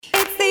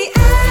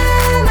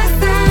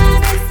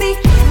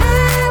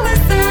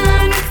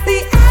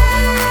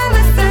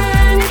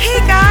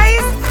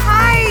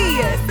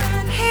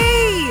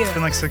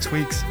been like 6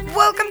 weeks.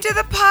 Welcome to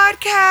the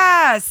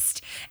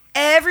podcast.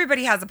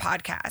 Everybody has a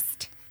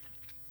podcast.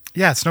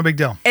 Yeah, it's no big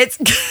deal. It's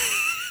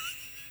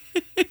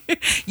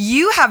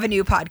You have a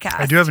new podcast.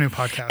 I do have a new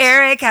podcast.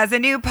 Eric has a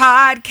new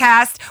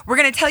podcast. We're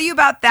going to tell you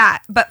about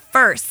that. But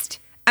first,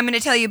 I'm going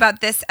to tell you about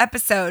this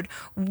episode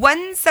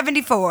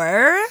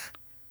 174.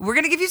 We're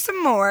going to give you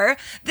some more.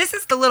 This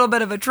is a little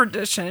bit of a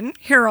tradition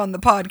here on the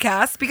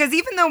podcast because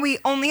even though we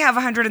only have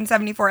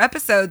 174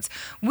 episodes,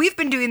 we've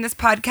been doing this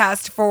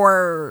podcast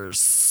for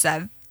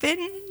 7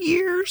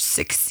 years,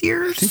 6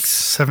 years.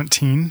 I think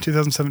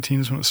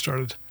 2017 is when it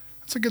started.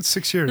 That's a good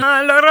 6 years.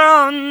 La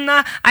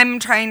Llorona. I'm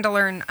trying to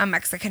learn a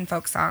Mexican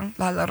folk song,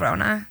 La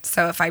Llorona.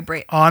 So if I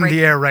break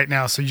The air right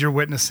now, so you're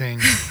witnessing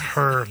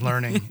her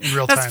learning in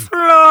real time. Las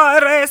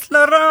flores,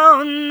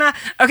 Llorona.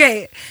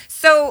 Okay,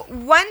 so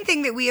one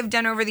thing that we have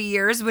done over the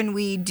years when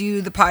we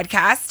do the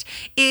podcast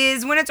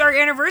is when it's our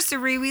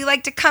anniversary, we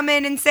like to come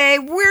in and say,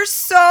 we're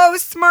so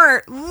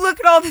smart. Look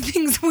at all the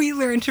things we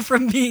learned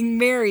from being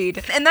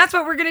married. And that's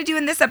what we're going to do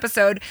in this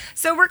episode.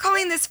 So we're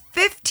calling this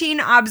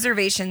 15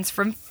 observations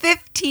from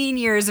 15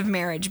 years of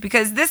marriage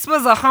because this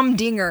was a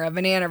humdinger of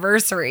an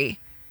anniversary.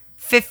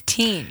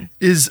 15.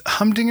 Is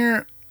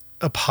humdinger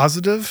a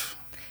positive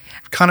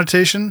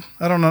connotation?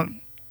 I don't know.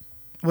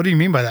 What do you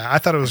mean by that? I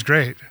thought it was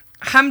great.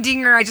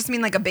 Humdinger, I just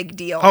mean like a big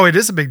deal. Oh, it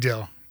is a big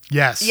deal.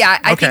 Yes. Yeah,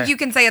 I think you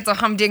can say it's a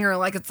humdinger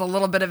like it's a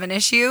little bit of an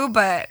issue,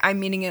 but I'm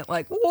meaning it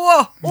like,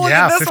 whoa, look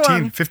at this 15,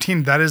 one.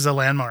 15, that is a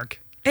landmark.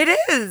 It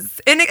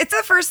is. And it's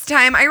the first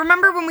time. I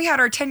remember when we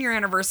had our 10-year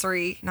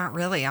anniversary. Not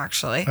really,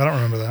 actually. I don't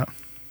remember that.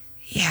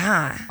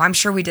 Yeah. I'm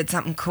sure we did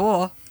something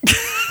cool.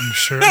 I'm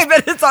sure. I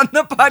bet it's on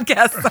the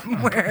podcast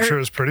somewhere. I'm sure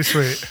it was pretty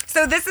sweet.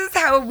 So this is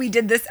how we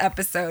did this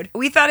episode.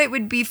 We thought it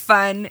would be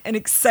fun and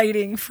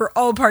exciting for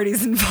all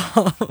parties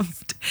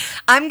involved.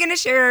 I'm going to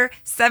share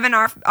 7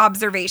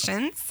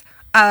 observations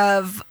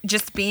of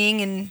just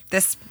being in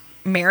this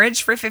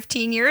marriage for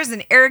 15 years,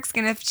 and Eric's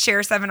going to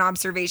share 7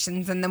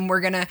 observations, and then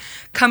we're going to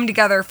come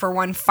together for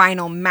one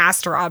final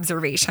master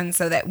observation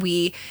so that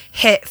we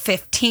hit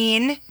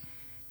 15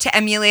 to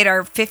emulate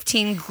our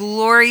 15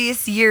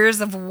 glorious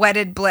years of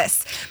wedded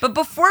bliss. But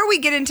before we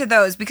get into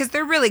those, because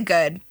they're really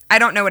good, I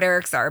don't know what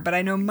Eric's are, but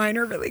I know mine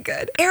are really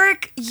good.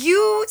 Eric,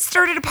 you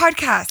started a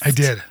podcast. I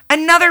did.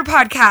 Another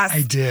podcast.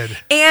 I did.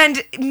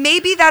 And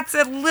maybe that's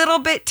a little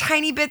bit,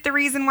 tiny bit, the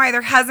reason why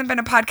there hasn't been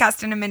a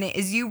podcast in a minute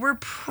is you were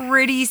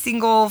pretty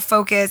single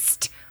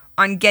focused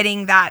on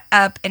getting that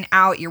up and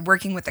out. You're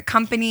working with a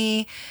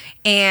company,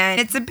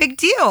 and it's a big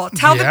deal.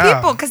 Tell the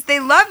people, because they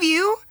love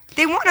you.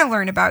 They want to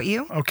learn about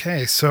you.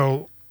 Okay,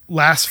 so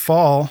last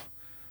fall,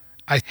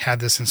 I had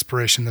this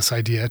inspiration, this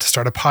idea to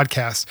start a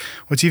podcast.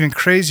 What's even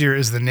crazier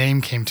is the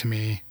name came to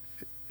me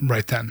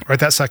right then, right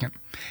that second.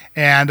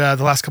 And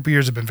the last couple of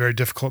years have been very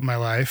difficult in my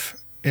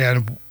life,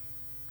 and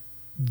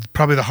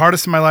probably the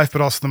hardest in my life,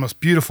 but also the most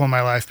beautiful in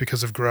my life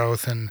because of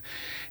growth and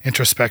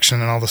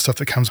introspection and all the stuff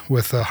that comes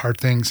with hard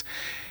things.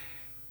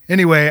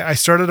 Anyway, I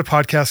started a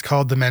podcast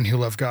called The Men Who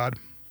Love God.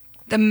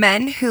 The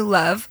Men Who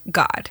Love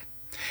God.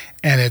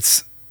 And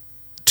it's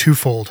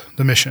twofold.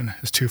 The mission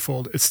is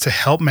twofold. It's to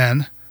help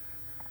men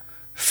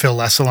feel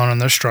less alone in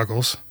their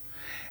struggles,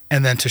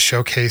 and then to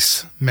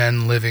showcase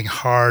men living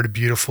hard,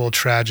 beautiful,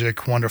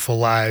 tragic, wonderful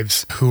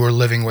lives who are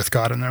living with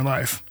God in their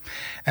life.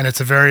 And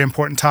it's a very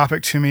important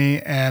topic to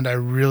me, and I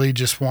really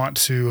just want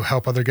to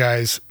help other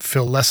guys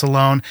feel less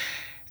alone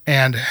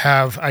and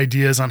have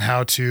ideas on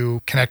how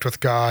to connect with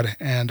God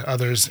and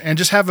others and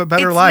just have a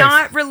better life. It's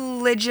not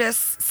religious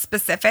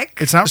specific.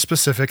 It's not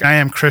specific. I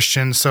am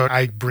Christian, so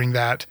I bring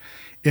that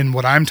in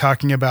what I'm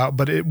talking about,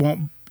 but it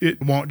won't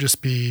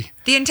just be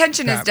the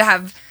intention is to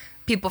have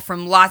people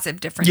from lots of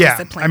different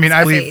disciplines. I mean,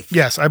 I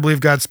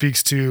believe God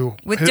speaks to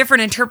with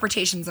different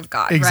interpretations of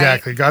God.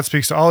 Exactly. Right? God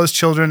speaks to all his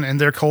children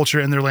and their culture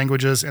and their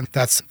languages, and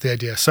that's the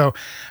idea. So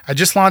I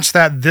just launched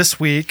that this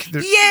week.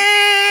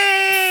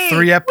 Yay!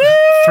 3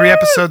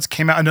 episodes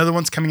came out. Another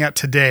one's coming out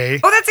today.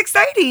 Oh, that's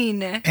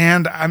exciting.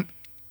 And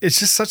it's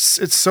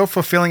so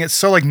fulfilling. It's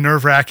so like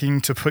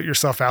nerve-wracking to put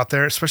yourself out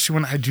there, especially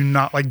when I do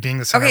not like being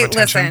the center of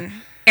attention.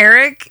 Listen.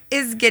 Eric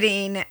is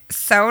getting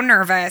so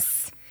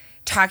nervous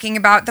talking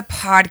about the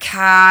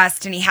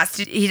podcast, and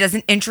he does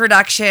an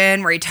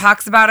introduction where he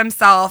talks about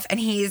himself, and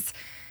he's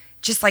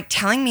just like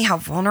telling me how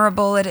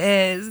vulnerable it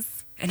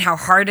is and how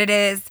hard it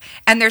is.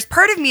 And there's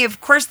part of me,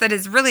 of course, that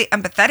is really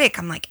empathetic.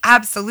 I'm like,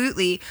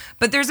 absolutely.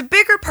 But there's a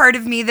bigger part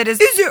of me that is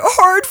it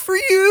hard for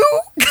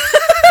you?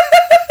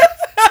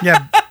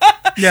 Yeah.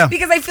 Yeah.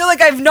 Because I feel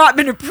like I've not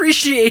been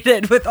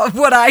appreciated with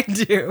what I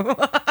do.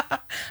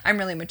 I'm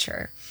really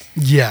mature.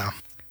 Yeah.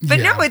 But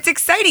no, it's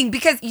exciting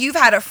because you've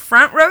had a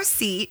front row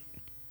seat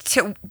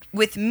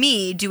with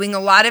me doing a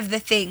lot of the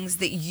things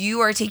that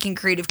you are taking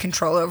creative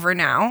control over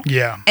now.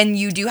 Yeah. And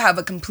you do have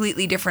a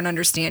completely different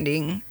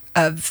understanding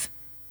of,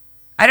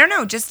 I don't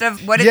know, just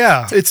of what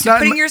it's not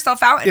putting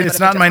yourself out in it's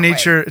not my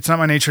nature. Way. It's not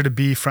my nature to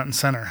be front and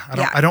center.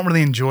 I don't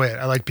really enjoy it.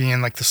 I like being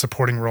like the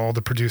supporting role,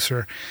 the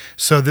producer.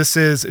 So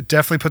it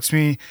definitely puts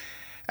me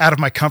out of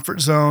my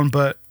comfort zone,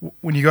 but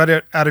when you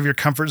go out of your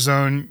comfort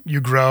zone, you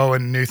grow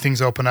and new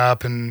things open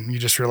up and you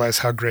just realize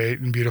how great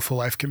and beautiful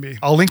life can be.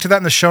 I'll link to that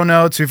in the show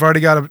notes. We've already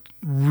got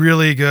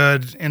really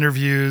good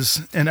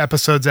interviews and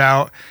episodes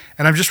out,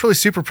 and I'm just really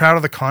super proud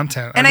of the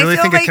content. And I really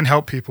think like it can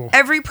help people.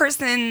 Every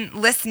person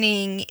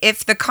listening,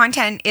 if the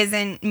content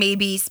isn't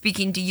maybe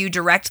speaking to you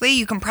directly,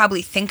 you can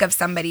probably think of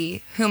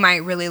somebody who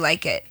might really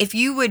like it. If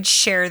you would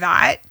share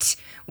that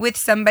with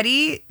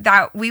somebody,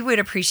 that we would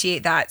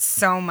appreciate that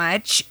so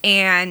much.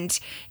 And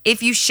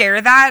if you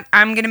share that,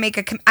 I'm going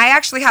to I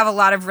actually have a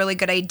lot of really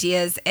good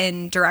ideas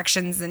and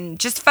directions and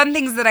just fun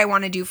things that I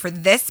want to do for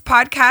this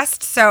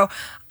podcast. So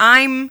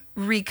I'm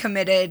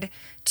recommitted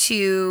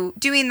to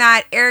doing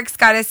that. Eric's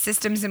got his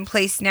systems in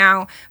place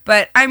now,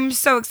 but I'm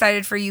so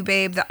excited for you,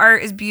 babe. The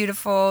art is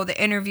beautiful.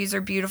 The interviews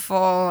are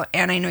beautiful.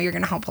 And I know you're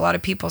going to help a lot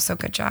of people. So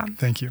good job.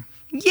 Thank you.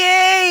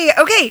 Yay.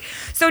 Okay.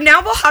 So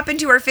now we'll hop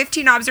into our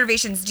 15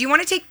 observations. Do you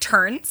want to take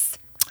turns?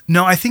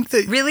 No, I think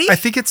that... Really? I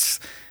think it's...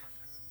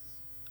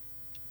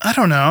 I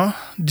don't know.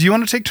 Do you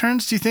want to take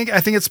turns, do you think? I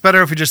think it's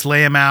better if we just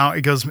lay them out.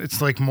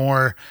 It's like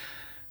more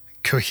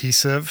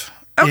cohesive.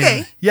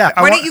 Okay. Yeah.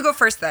 Why don't you go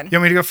first then? You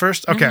want me to go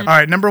first? Okay. All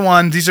right. Number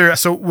one,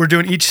 so we're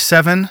doing each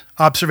 7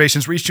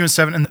 observations. We're each doing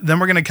 7, and then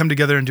we're going to come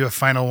together and do a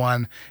final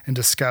one and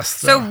discuss.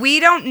 So we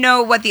don't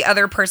know what the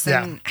other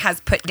person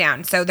has put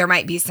down, so there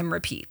might be some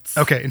repeats.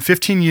 Okay. In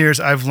 15 years,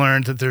 I've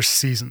learned that there's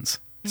seasons,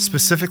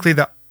 specifically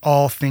that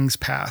all things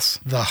pass.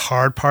 The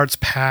hard parts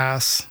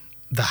pass,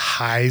 the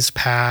highs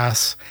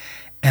pass,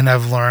 and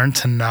I've learned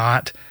to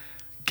not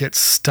get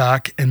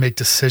stuck and make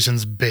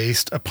decisions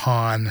based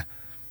upon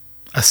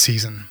a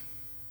season.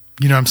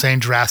 You know what I'm saying?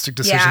 Drastic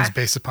decisions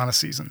based upon a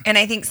season. And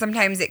I think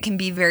sometimes it can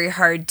be very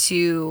hard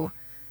to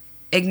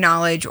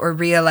acknowledge or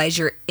realize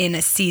you're in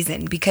a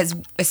season, because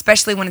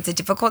especially when it's a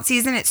difficult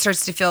season, it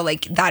starts to feel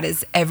like that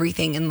is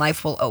everything and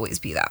life will always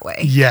be that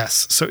way.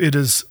 Yes. So it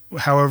is,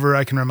 however,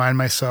 I can remind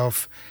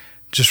myself,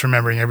 just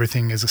remembering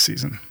everything is a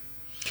season.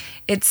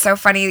 It's so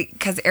funny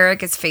because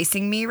Eric is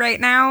facing me right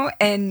now,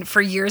 and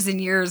for years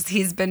and years,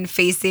 he's been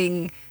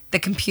facing the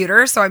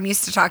computer, so I'm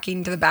used to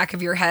talking to the back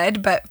of your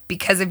head, but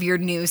because of your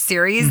new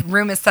series,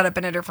 room is set up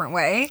in a different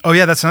way. Oh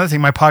yeah, that's another thing.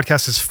 My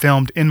podcast is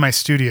filmed in my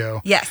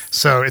studio. Yes.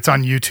 So it's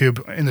on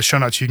YouTube. In the show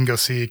notes, you can go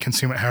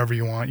consume it however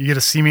you want. You get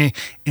to see me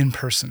in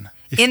person.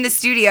 In the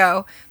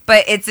studio,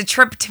 but it's a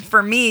trip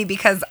for me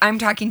because I'm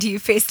talking to you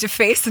face to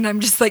face and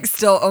I'm just like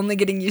still only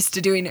getting used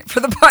to doing it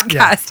for the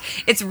podcast.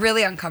 Yeah. It's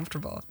really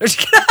uncomfortable. No,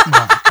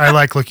 I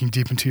like looking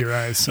deep into your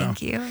eyes. So.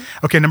 Thank you.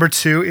 Okay, number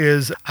 2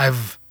 is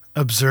I've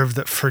observed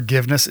that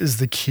forgiveness is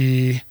the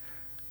key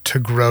to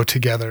grow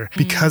together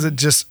because it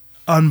just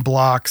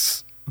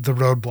unblocks the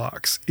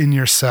roadblocks in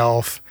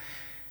yourself.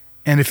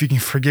 And if you can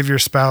forgive your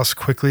spouse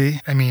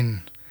quickly, I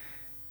mean,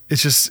 it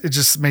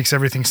just makes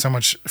everything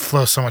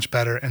flow so much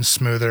better and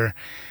smoother.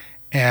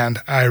 And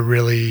I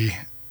really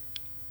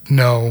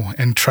know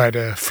and try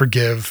to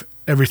forgive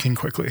everything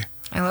quickly.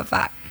 I love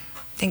that.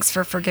 Thanks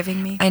for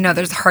forgiving me. I know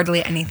there's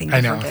hardly anything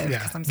to forgive.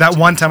 Yeah. That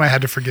one time I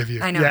had to forgive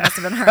you. I know, it must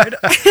have been hard.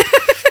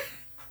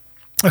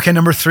 Okay,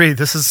 number 3.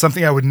 This is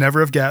something I would never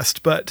have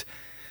guessed, but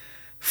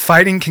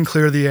fighting can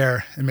clear the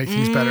air and make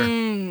things better.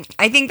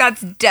 I think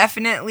that's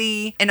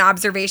definitely an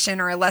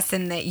observation or a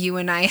lesson that you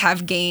and I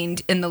have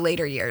gained in the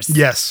later years.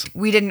 Yes.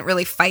 We didn't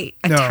really fight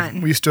a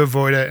ton. We used to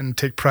avoid it and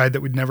take pride that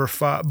we'd never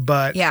fought.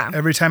 But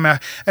every time I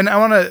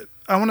want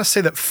to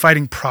say that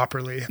fighting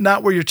properly,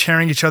 not where you're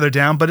tearing each other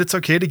down, but it's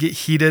okay to get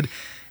heated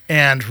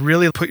and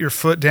really put your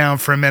foot down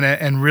for a minute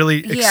and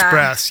really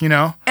express, you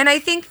know? And I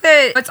think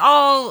that it's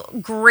all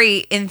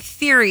great in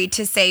theory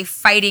to say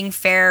fighting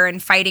fair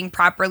and fighting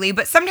properly,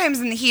 but sometimes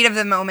in the heat of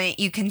the moment,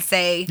 you can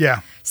say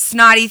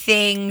snotty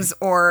things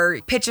or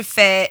pitch a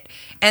fit.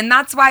 And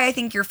that's why I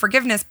think your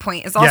forgiveness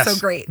point is also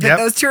great, that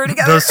those two are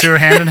together. Those two are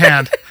hand in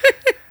hand.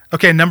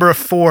 Okay, number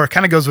 4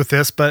 kind of goes with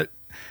this, but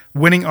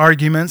winning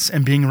arguments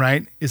and being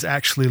right is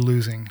actually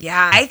losing.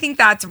 Yeah, I think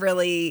that's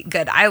really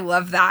good. I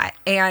love that.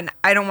 And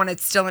I don't want to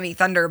steal any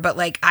thunder, but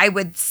like I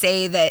would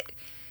say that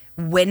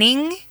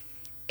winning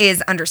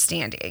is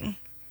understanding.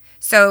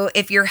 So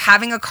if you're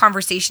having a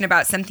conversation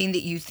about something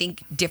that you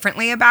think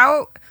differently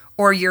about,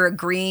 or you're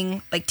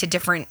agreeing like to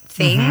different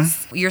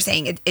things, you're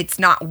saying it's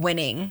not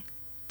winning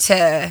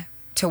to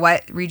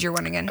what? Read your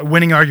one again.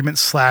 Winning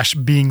arguments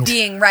 /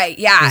 being right.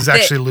 Yeah. Is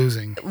actually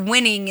losing.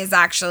 Winning is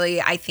actually,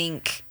 I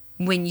think,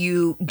 when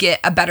you get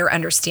a better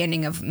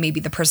understanding of maybe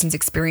the person's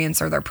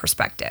experience or their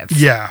perspective.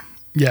 Yeah.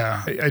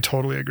 I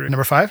totally agree.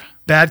 Number 5,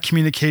 bad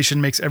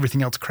communication makes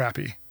everything else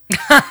crappy.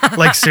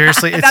 Like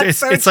seriously,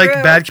 it's like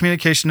bad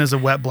communication is a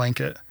wet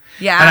blanket.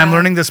 Yeah. And I'm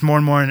learning this more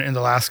and more in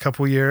the last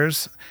couple of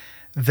years,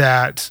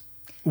 that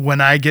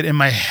when I get in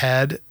my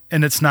head,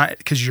 and it's not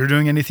because you're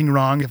doing anything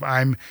wrong, if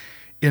I'm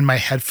in my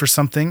head for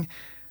something,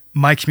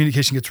 my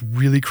communication gets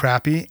really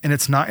crappy, and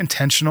it's not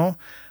intentional.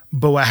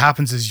 But what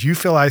happens is you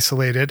feel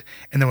isolated.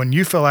 And then when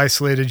you feel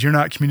isolated, you're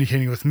not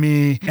communicating with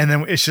me. And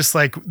then it's just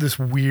like this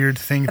weird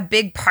thing. A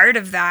big part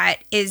of that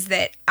is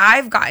that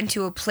I've gotten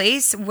to a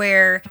place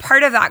where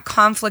part of that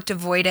conflict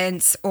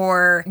avoidance,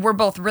 or we're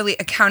both really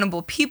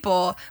accountable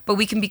people, but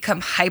we can become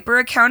hyper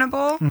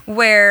accountable,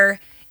 where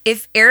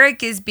if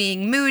Eric is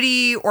being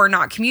moody or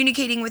not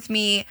communicating with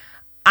me,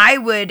 I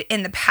would,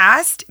 in the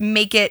past,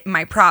 make it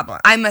my problem.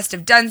 I must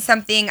have done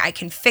something. I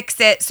can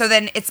fix it. So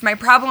then it's my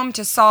problem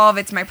to solve.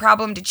 It's my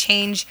problem to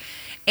change.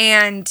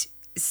 And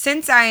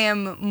since I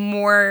am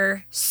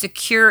more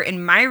secure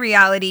in my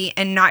reality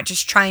and not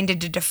just trying to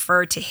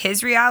defer to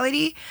his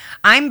reality,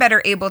 I'm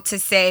better able to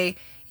say,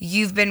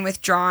 you've been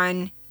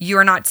withdrawn.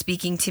 You're not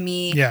speaking to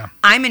me. Yeah.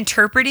 I'm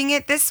interpreting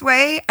it this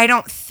way. I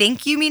don't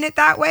think you mean it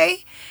that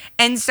way.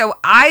 And so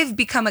I've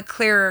become a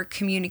clearer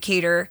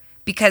communicator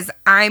because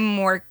I'm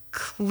more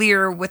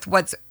clear with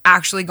what's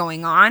actually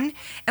going on.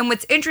 And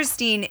what's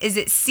interesting is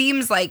it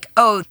seems like,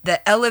 oh,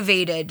 the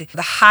elevated,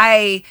 the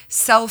high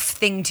self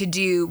thing to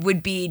do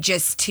would be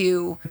just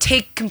to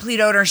take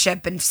complete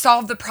ownership and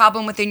solve the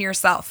problem within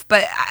yourself.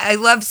 But I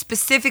love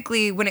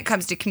specifically when it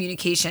comes to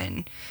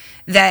communication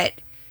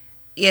that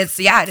it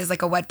is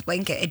like a wet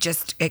blanket.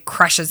 It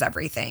crushes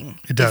everything.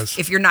 It does.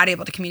 If you're not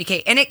able to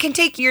communicate. And it can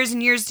take years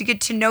and years to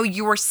get to know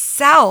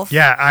yourself.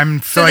 Yeah,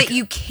 that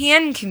you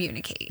can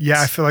communicate.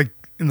 Yeah, I feel like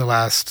in the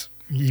last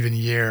even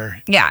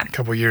year,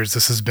 couple years,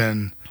 this has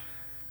been,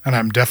 and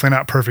I'm definitely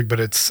not perfect, but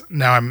it's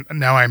now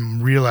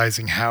I'm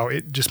realizing how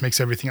it just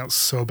makes everything else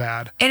so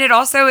bad. And it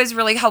also is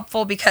really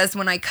helpful because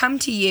when I come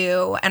to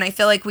you and I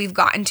feel like we've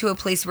gotten to a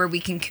place where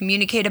we can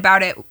communicate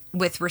about it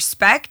with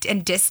respect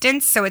and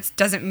distance, so it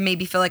doesn't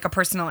maybe feel like a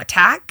personal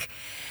attack.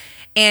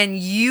 And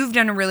you've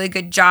done a really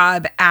good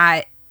job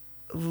at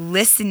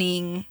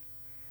listening.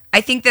 I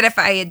think that if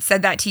I had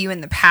said that to you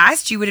in the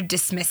past, you would have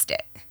dismissed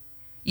it.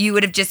 You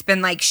would have just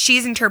been like,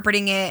 she's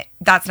interpreting it.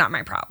 That's not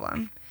my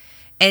problem.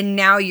 And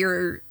now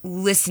you're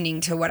listening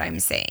to what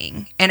I'm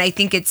saying. And I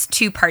think it's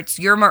two parts.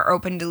 You're more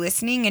open to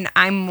listening, and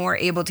I'm more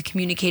able to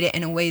communicate it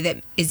in a way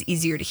that is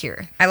easier to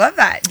hear. I love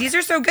that. These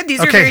are so good.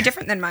 These are very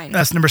different than mine.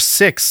 That's number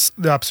 6.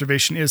 The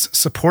observation is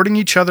supporting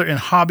each other in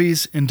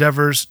hobbies,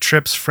 endeavors,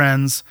 trips,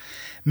 friends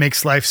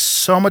makes life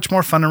so much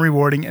more fun and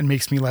rewarding and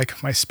makes me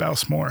like my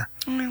spouse more.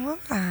 Oh, I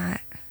love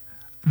that.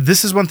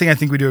 This is one thing I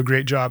think we do a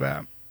great job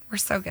at. We're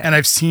so good. And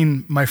I've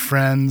seen my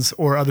friends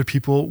or other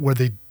people where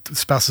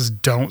spouses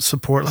don't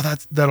support,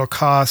 that'll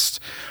cost,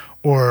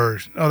 or,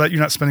 that you're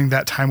not spending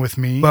that time with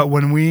me. But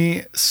when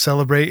we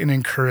celebrate and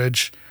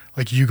encourage,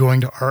 like you going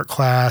to art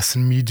class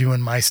and me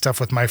doing my stuff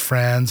with my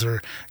friends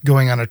or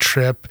going on a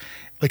trip,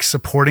 like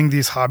supporting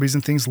these hobbies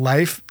and things,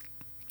 life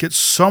gets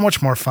so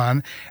much more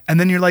fun.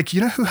 And then you're like,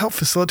 you know who helped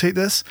facilitate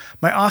this?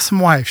 My awesome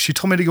wife. She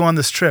told me to go on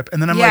this trip.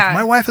 And then I'm like,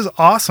 my wife is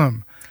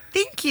awesome.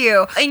 Thank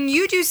you. And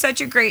you do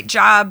such a great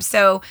job.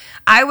 So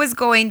I was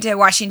going to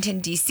Washington,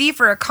 D.C.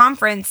 for a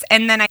conference,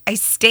 and then I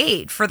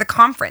stayed for the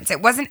conference. It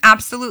wasn't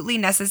absolutely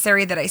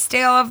necessary that I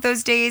stay all of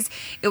those days.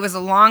 It was a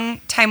long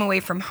time away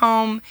from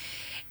home.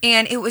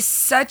 And it was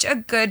such a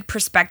good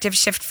perspective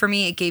shift for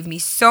me. It gave me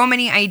so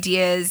many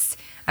ideas.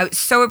 I was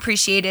so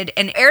appreciated.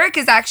 And Eric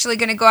is actually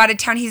going to go out of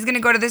town. He's going to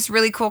go to this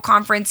really cool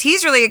conference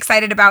he's really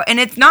excited about. And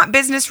it's not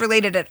business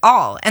related at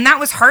all. And that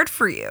was hard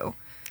for you.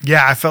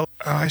 Yeah, I felt,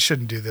 I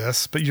shouldn't do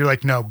this. But you're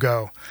like, no,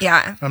 go.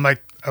 Yeah. I'm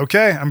like,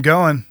 okay, I'm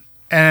going.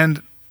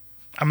 And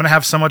I'm going to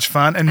have so much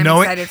fun. And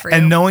excited for you.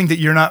 And knowing that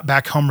you're not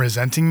back home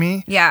resenting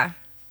me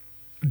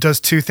does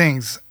two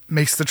things.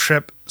 Makes the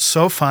trip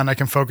so fun. I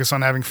can focus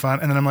on having fun.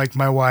 And then I'm like,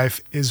 my wife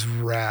is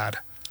rad.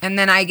 And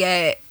then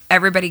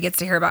everybody gets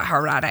to hear about how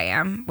rad I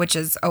am, which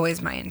is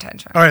always my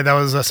intention. All right, that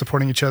was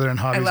supporting each other in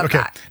hobbies. I love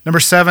that. Number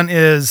 7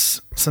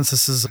 is, since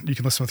this is, you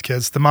can listen with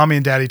kids, the mommy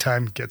and daddy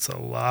time gets a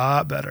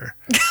lot better.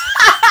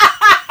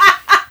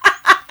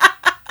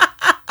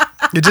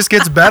 It just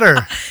gets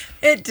better.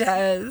 It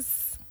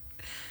does.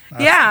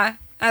 I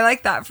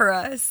like that for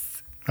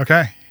us.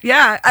 Okay.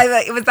 Yeah,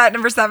 was that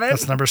number 7?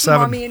 That's number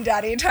 7. Mommy and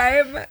daddy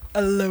time,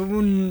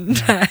 alone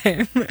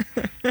time.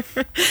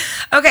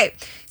 Okay,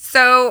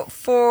 so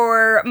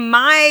for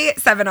my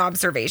 7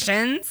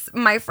 observations,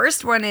 my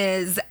first one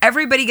is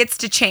everybody gets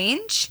to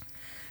change,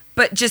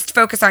 but just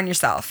focus on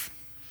yourself.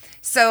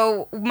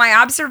 So my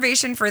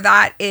observation for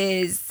that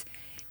is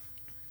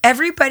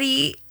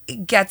everybody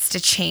gets to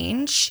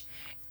change.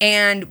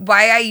 And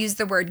why I use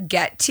the word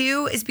get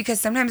to is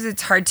because sometimes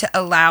it's hard to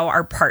allow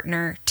our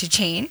partner to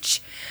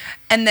change.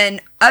 And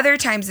then other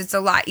times it's a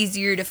lot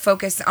easier to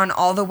focus on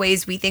all the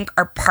ways we think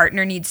our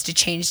partner needs to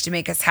change to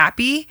make us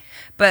happy.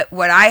 But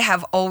what I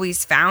have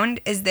always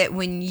found is that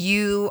when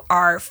you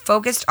are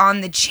focused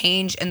on the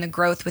change and the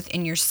growth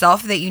within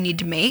yourself that you need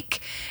to make,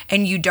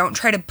 and you don't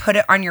try to put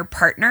it on your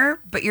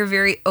partner, but you're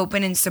very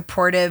open and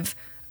supportive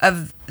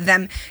of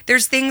them.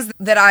 There's things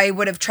that I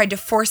would have tried to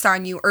force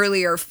on you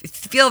earlier,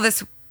 feel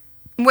this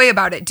way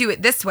about it, do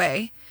it this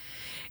way,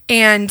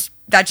 and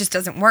that just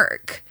doesn't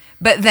work.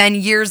 But then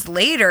years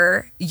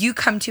later, you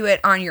come to it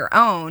on your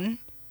own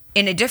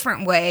in a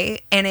different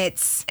way,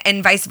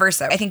 and vice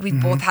versa. I think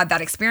we've both had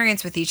that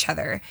experience with each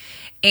other.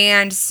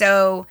 And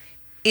so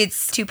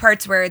it's two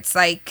parts where it's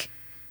like,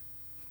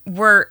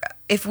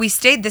 if we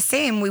stayed the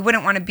same, we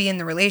wouldn't want to be in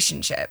the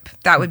relationship.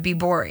 That would be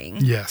boring.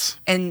 Yes.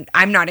 And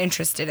I'm not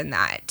interested in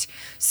that.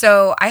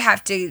 So I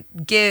have to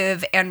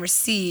give and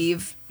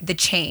receive the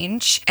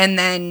change, and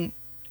then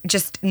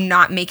just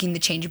not making the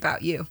change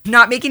about you.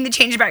 Not making the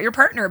change about your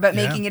partner, but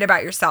making it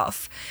about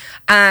yourself.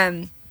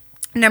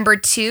 Number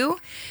 2,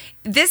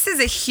 this is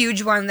a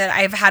huge one that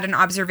I've had an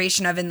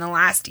observation of in the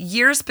last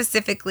year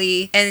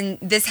specifically, and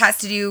this has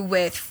to do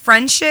with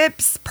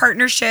friendships,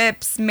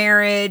 partnerships,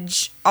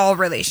 marriage, all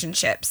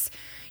relationships.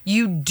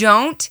 You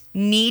don't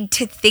need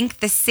to think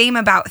the same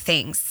about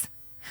things.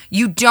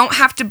 You don't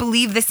have to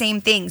believe the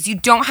same things. You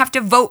don't have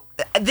to vote.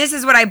 This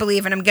is what I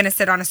believe, and I'm going to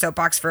sit on a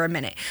soapbox for a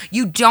minute.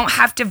 You don't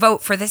have to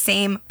vote for the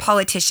same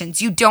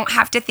politicians. You don't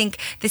have to think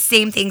the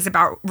same things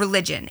about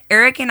religion.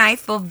 Eric and I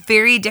feel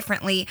very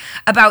differently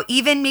about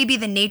even maybe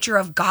the nature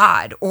of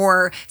God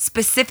or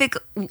specific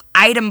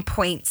item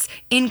points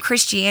in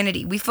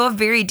Christianity. We feel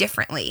very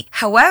differently.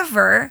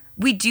 However,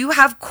 we do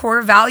have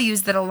core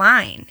values that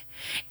align.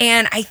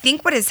 And I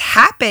think what has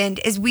happened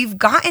is we've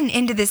gotten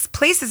into this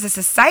place as a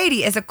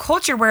society, as a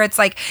culture where it's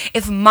like,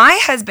 if my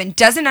husband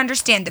doesn't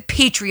understand the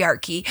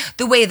patriarchy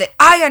the way that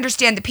I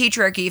understand the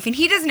patriarchy, if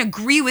he doesn't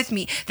agree with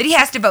me that he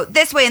has to vote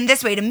this way and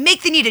this way to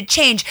make the needed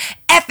change,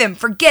 F him,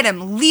 forget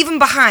him, leave him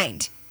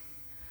behind.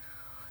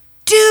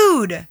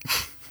 Dude,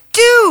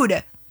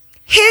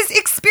 his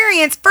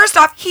experience, first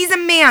off, he's a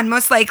man,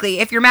 most likely,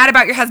 if you're mad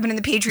about your husband and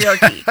the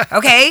patriarchy,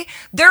 okay?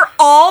 They're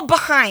all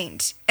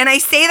behind. And I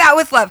say that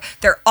with love.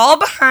 They're all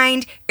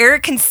behind.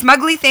 Eric can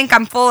smugly think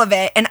I'm full of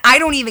it, and I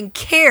don't even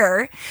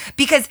care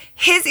because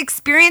his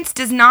experience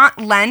does not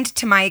lend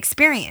to my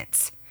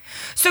experience.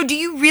 So do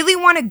you really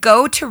want to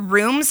go to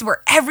rooms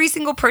where every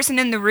single person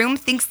in the room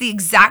thinks the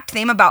exact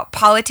same about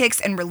politics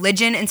and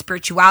religion and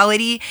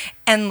spirituality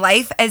and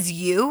life as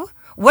you?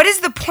 What is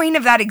the point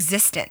of that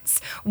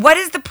existence? What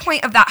is the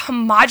point of that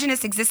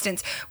homogenous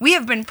existence? We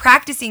have been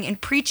practicing and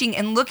preaching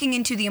and looking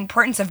into the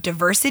importance of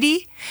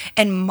diversity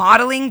and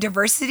modeling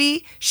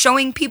diversity,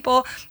 showing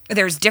people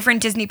there's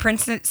different Disney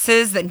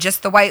princesses than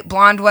just the white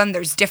blonde one.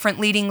 There's different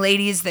leading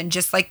ladies than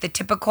just like the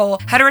typical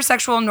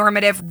heterosexual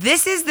normative.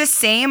 This is the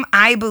same,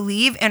 I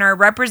believe, in our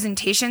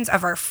representations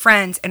of our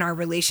friends and our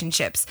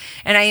relationships.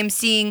 And I am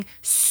seeing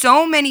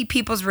so many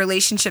people's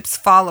relationships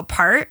fall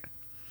apart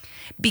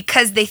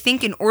because they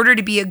think in order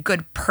to be a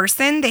good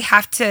person, they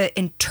have to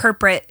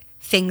interpret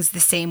things the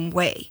same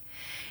way.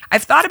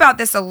 I've thought about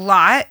this a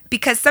lot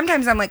because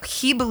sometimes I'm like,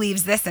 he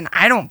believes this and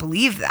I don't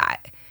believe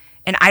that.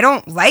 And I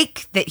don't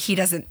like that he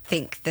doesn't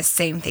think the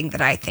same thing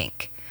that I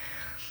think.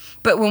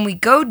 But when we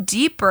go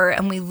deeper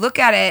and we look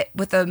at it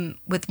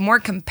with more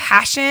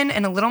compassion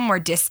and a little more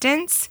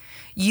distance,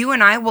 you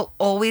and I will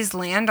always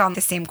land on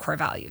the same core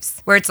values,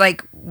 where it's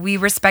like we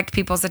respect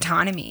people's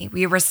autonomy.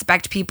 We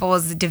respect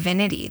people's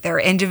divinity, their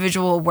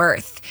individual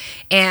worth,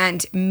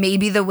 and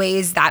maybe the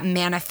ways that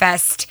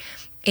manifest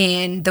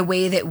in the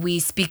way that we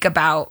speak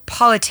about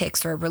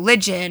politics or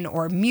religion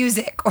or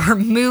music or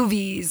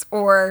movies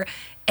or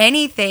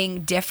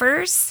anything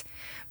differs.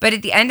 But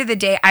at the end of the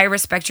day, I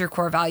respect your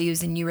core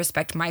values and you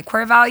respect my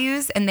core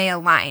values, and they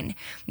align.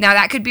 Now,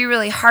 that could be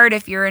really hard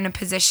if you're in a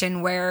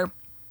position where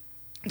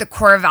the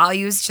core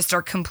values just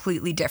are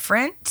completely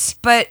different.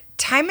 But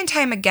time and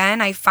time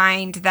again, I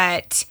find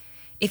that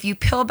if you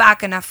peel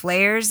back enough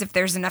layers, if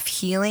there's enough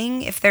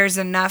healing, if there's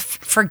enough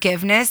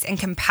forgiveness and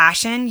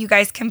compassion, you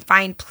guys can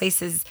find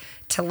places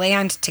to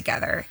land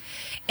together.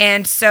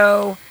 And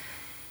so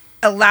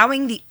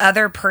allowing the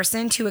other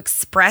person to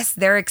express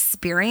their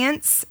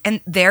experience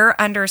and their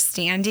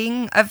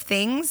understanding of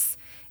things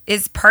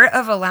is part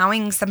of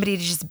allowing somebody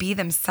to just be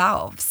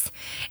themselves.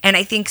 And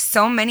I think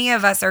so many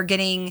of us are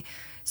getting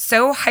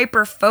so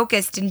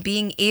hyper-focused in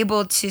being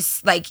able to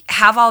like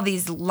have all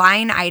these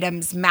line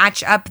items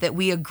match up that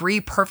we agree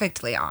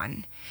perfectly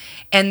on.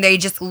 And they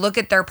just look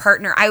at their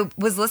partner. I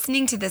was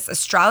listening to this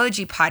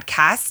astrology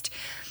podcast,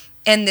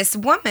 and this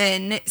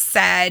woman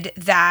said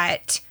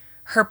that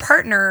her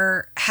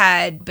partner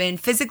had been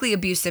physically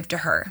abusive to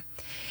her,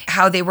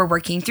 how they were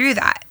working through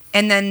that.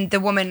 And then the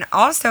woman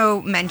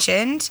also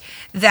mentioned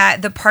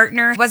that the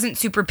partner wasn't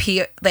super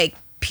PC.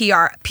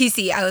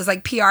 I was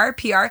like,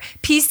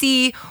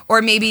 PC,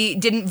 or maybe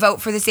didn't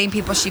vote for the same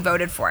people she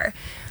voted for.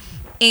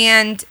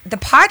 And the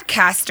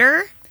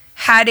podcaster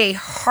had a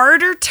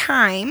harder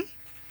time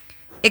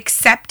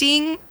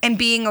accepting and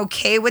being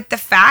okay with the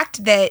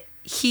fact that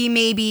he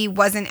maybe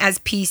wasn't as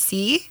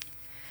PC.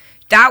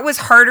 That was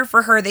harder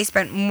for her. They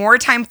spent more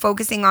time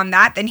focusing on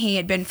that than he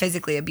had been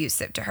physically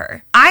abusive to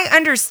her. I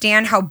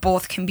understand how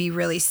both can be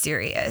really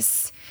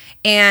serious.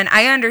 And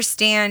I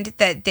understand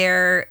that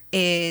there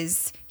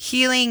is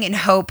healing and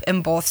hope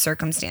in both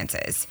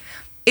circumstances.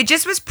 It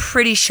just was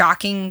pretty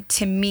shocking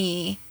to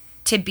me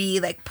to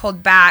be like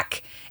pulled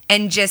back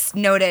and just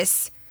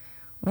notice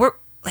we're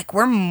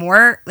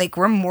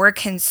more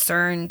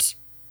concerned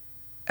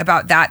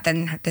about that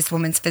than this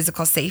woman's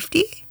physical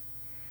safety.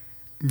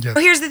 Yes.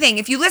 Well, here's the thing.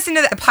 If you listen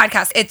to the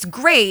podcast, it's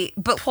great,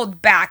 but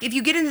pulled back. If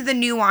you get into the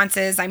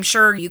nuances, I'm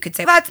sure you could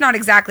say, well, that's not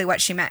exactly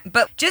what she meant.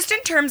 But just in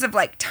terms of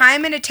like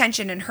time and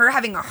attention and her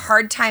having a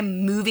hard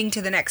time moving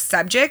to the next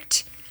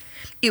subject,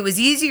 it was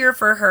easier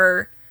for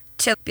her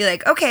to be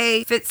like,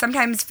 okay,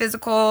 sometimes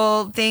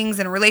physical things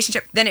in a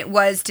relationship than it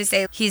was to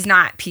say he's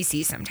not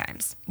PC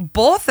sometimes.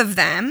 Both of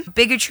them,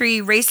 bigotry,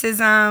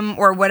 racism,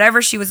 or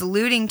whatever she was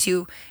alluding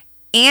to,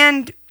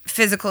 and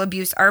physical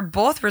abuse are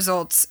both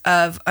results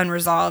of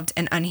unresolved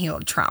and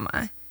unhealed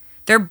trauma.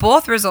 They're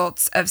both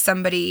results of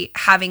somebody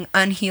having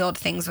unhealed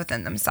things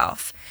within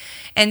themselves.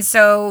 And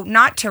so,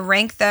 not to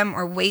rank them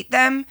or weight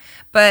them,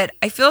 but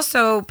I feel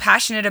so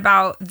passionate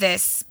about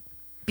this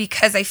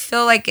because I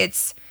feel like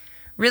it's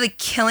really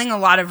killing a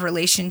lot of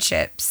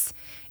relationships.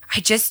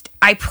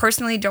 I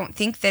personally don't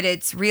think that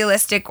it's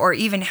realistic or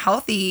even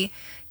healthy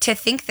to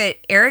think that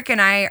Eric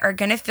and I are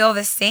going to feel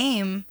the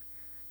same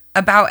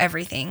about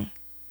everything.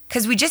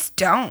 Because we just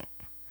don't.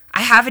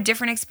 I have a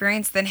different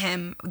experience than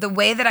him. The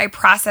way that I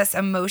process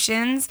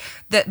emotions,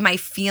 that my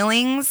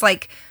feelings,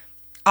 like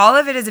all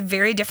of it is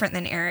very different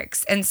than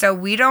Eric's. And so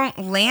we don't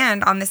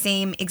land on the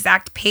same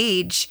exact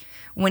page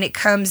when it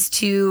comes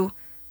to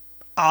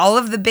all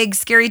of the big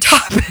scary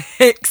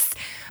topics,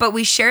 but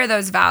we share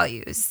those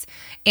values.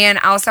 And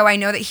also I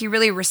know that he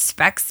really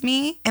respects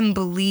me and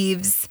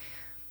believes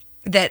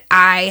that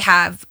I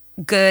have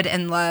good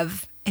and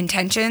love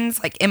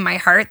intentions, like in my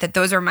heart, that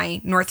those are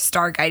my North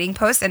Star guiding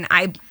posts. And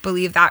I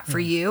believe that for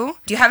you.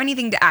 Do you have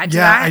anything to add to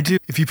that? Yeah, I do.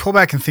 If you pull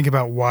back and think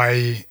about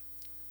why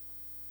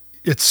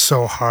it's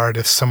so hard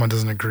if someone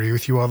doesn't agree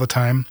with you all the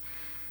time,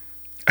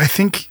 I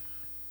think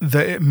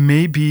that it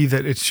may be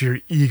that it's your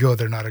ego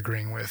they're not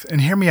agreeing with.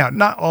 And hear me out,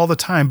 not all the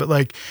time, but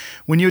like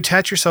when you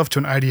attach yourself to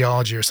an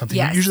ideology or something,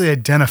 Yes. you're usually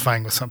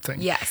identifying with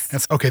something. Yes. And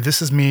it's, okay,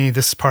 this is me,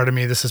 this is part of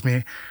me, this is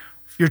me.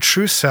 Your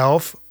true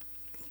self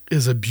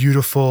is a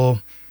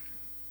beautiful,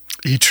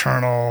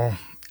 eternal,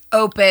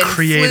 open,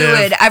 creative,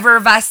 fluid,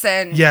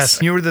 effervescent.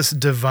 yes, you are this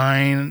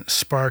divine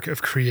spark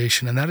of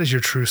creation, and that is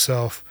your true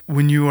self.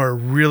 When you are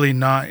really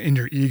not in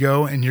your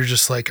ego and you're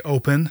just like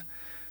open,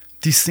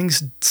 these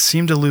things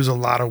seem to lose a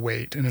lot of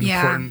weight and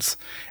importance.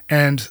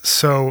 And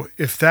so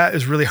if that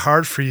is really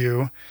hard for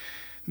you,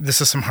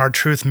 this is some hard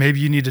truth. Maybe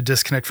you need to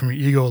disconnect from your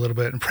ego a little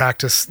bit and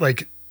practice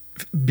like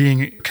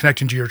being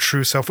connecting to your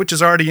true self, which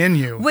is already in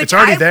you. Which it's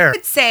already there. I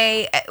would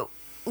say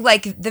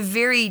like the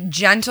very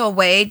gentle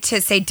way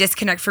to say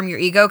disconnect from your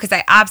ego, because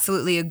I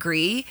absolutely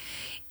agree,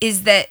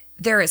 is that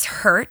there is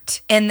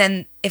hurt. And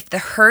then if the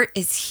hurt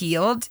is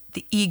healed,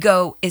 the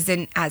ego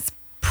isn't as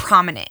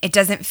prominent. It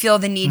doesn't feel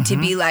the need to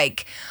be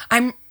like,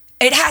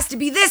 it has to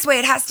be this way,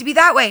 it has to be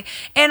that way.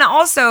 And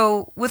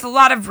also, with a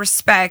lot of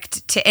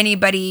respect to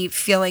anybody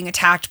feeling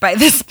attacked by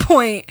this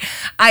point,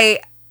 I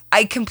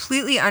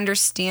completely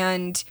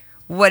understand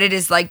what it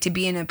is like to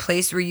be in a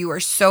place where you are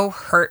so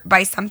hurt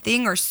by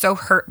something or so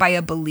hurt by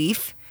a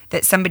belief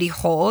that somebody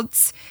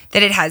holds,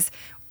 that it has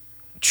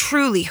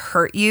truly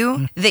hurt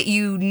you, that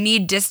you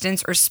need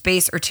distance or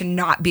space or to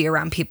not be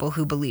around people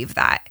who believe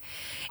that.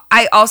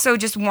 I also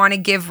just want to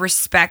give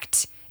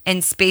respect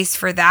and space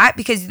for that,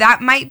 because that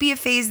might be a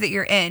phase that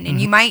you're in,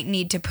 and you might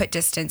need to put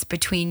distance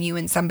between you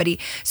and somebody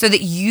so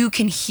that you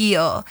can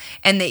heal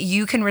and that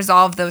you can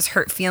resolve those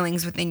hurt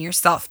feelings within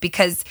yourself,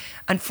 because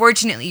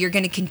unfortunately you're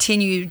going to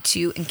continue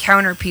to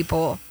encounter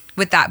people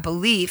with that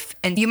belief,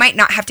 and you might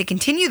not have to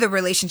continue the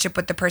relationship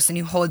with the person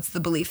who holds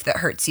the belief that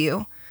hurts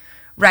you,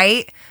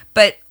 right?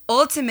 But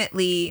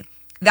ultimately,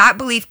 that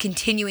belief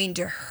continuing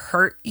to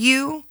hurt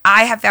you,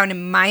 I have found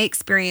in my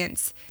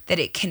experience that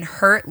it can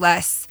hurt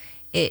less.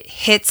 It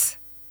hits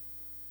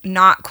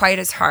not quite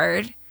as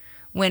hard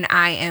when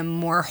I am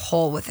more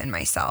whole within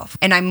myself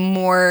and I'm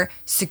more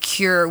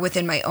secure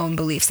within my own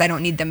beliefs. I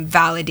don't need them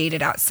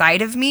validated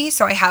outside of me,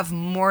 so I have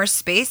more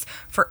space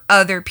for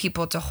other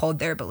people to hold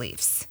their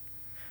beliefs.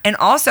 And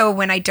also,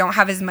 when I don't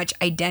have as much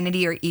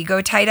identity or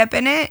ego tied up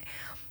in it,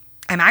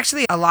 I'm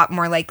actually a lot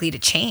more likely to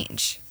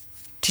change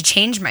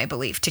my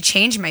belief, to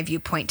change my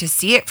viewpoint, to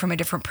see it from a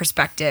different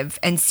perspective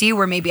and see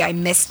where maybe I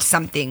missed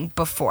something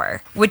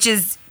before, which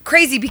is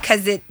crazy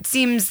because it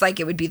seems like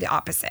it would be the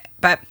opposite.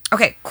 But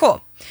okay,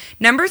 cool.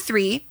 Number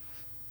 3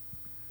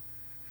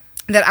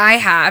 that I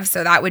have,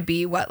 so that would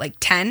be what, like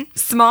 10?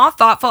 Small,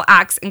 thoughtful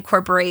acts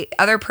incorporate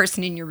other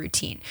person in your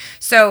routine.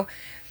 So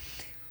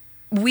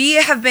we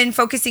have been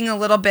focusing a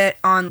little bit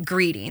on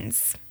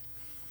greetings,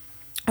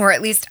 or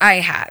at least I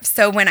have.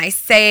 So when I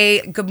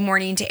say good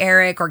morning to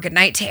Eric or good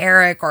night to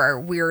Eric, or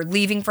we're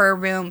leaving for a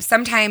room,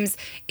 sometimes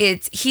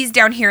he's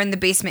down here in the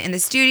basement in the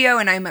studio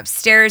and I'm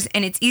upstairs,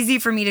 and it's easy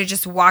for me to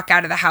just walk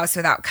out of the house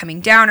without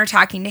coming down or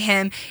talking to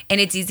him.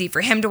 And it's easy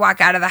for him to walk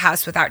out of the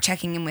house without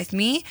checking in with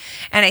me.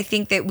 And I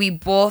think that we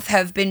both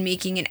have been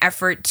making an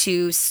effort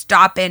to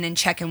stop in and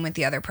check in with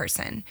the other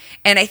person.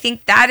 And I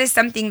think that is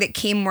something that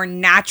came more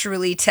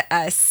naturally to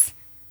us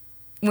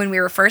when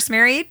we were first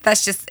married.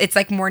 It's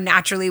like more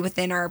naturally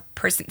within our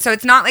person. So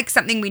it's not like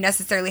something we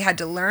necessarily had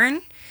to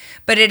learn,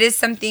 But it is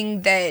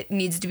something that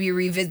needs to be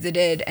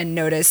revisited and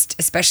noticed,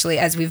 especially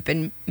as we've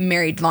been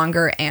married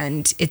longer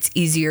and it's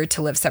easier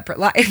to live separate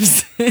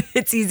lives.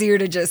 It's easier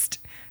to just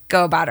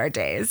go about our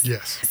days.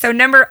 Yes. So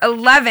number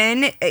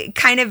 11, it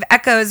kind of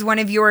echoes one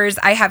of yours.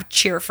 I have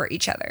cheer for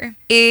each other.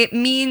 It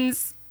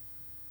means,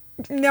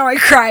 no, I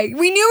cry.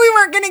 We knew we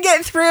weren't going to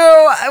get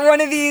through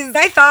one of these.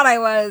 I thought I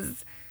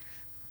was.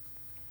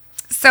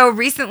 So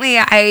recently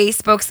I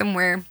spoke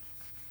somewhere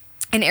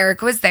and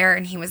Eric was there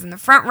and he was in the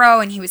front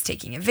row and he was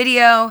taking a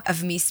video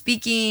of me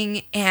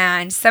speaking,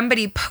 and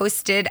somebody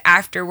posted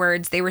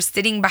afterwards, they were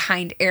sitting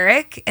behind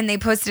Eric and they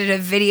posted a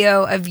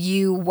video of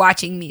you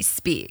watching me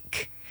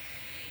speak.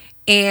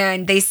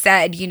 And they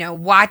said, you know,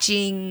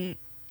 watching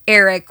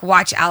Eric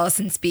watch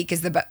Allison speak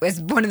is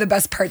one of the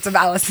best parts of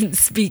Allison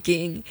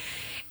speaking.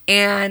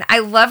 And I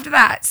loved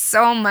that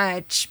so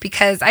much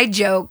because I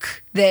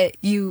joke that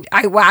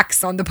I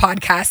wax on the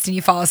podcast and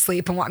you fall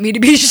asleep and want me to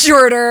be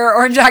shorter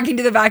or I'm talking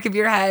to the back of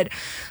your head.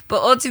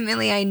 But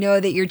ultimately, I know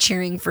that you're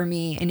cheering for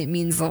me and it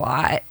means a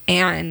lot.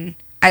 And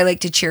I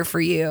like to cheer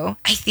for you.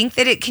 I think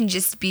that it can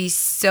just be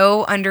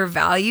so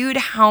undervalued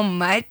how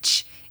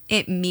much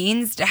it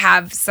means to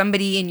have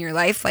somebody in your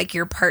life, like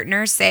your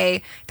partner,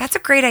 say, that's a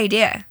great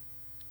idea.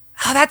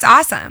 Oh, that's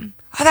awesome.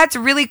 Oh, that's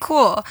really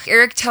cool.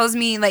 Eric tells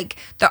me like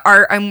the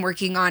art I'm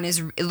working on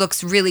it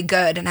looks really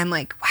good. And I'm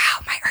like,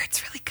 wow, my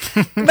art's really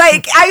good.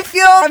 Like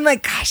I'm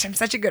like, gosh, I'm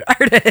such a good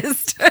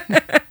artist.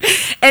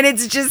 And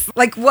it's just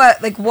like,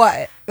 what? Like,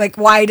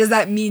 why does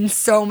that mean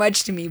so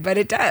much to me? But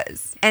it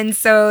does. And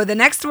so the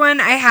next one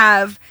I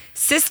have,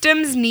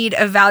 systems need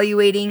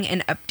evaluating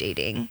and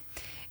updating.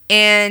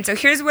 And so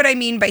here's what I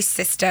mean by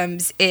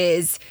systems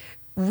is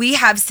we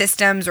have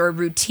systems or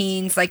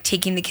routines like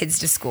taking the kids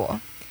to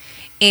school.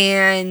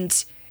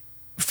 And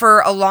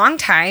for a long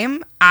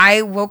time,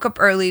 I woke up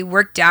early,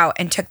 worked out,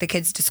 and took the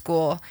kids to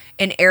school.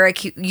 And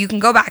Eric, you can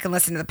go back and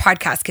listen to the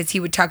podcast because he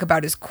would talk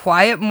about his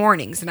quiet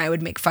mornings, and I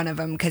would make fun of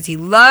him because he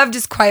loved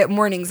his quiet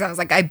mornings. I was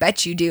like, I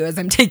bet you do, as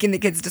I'm taking the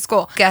kids to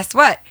school. Guess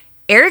what?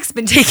 Eric's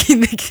been taking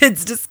the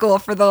kids to school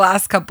for the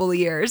last couple of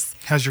years.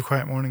 How's your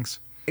quiet mornings?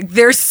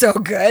 They're so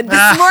good.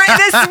 This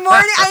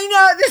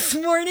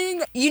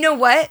morning, you know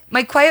what?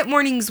 My quiet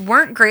mornings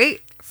weren't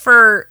great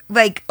for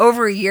like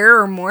over a year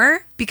or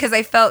more because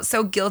I felt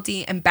so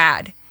guilty and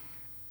bad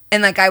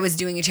and like I was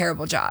doing a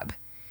terrible job.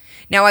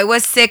 Now I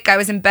was sick. I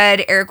was in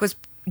bed. Eric was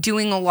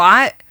doing a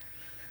lot.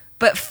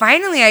 But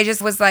finally I just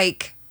was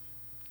like,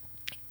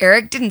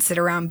 Eric didn't sit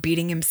around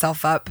beating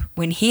himself up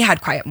when he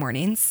had quiet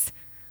mornings.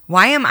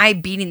 Why am I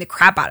beating the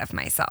crap out of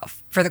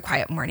myself for the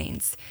quiet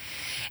mornings?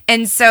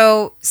 And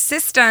so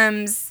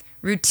systems,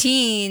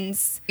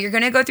 routines, you're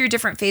going to go through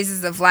different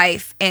phases of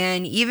life.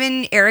 And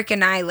even Eric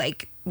and I,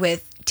 like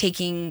with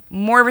taking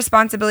more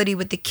responsibility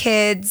with the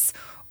kids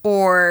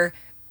or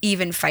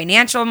even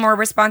financial more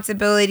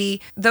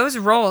responsibility, those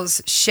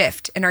roles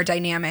shift and are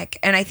dynamic.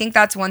 And I think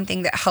that's one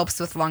thing that helps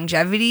with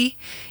longevity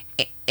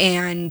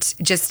and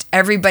just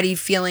everybody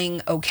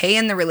feeling okay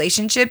in the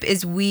relationship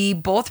is we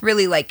both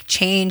really like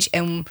change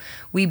and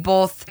we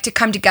both to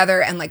come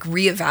together and like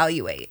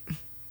reevaluate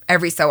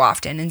every so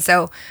often. And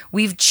so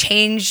we've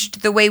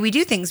changed the way we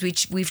do things.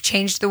 We've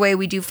changed the way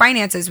we do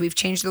finances. We've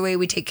changed the way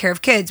we take care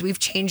of kids. We've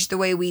changed the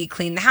way we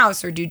clean the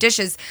house or do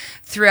dishes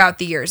throughout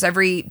the years,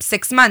 every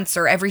 6 months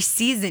or every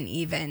season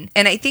even.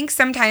 And I think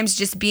sometimes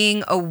just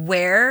being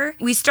aware,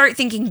 we start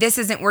thinking this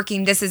isn't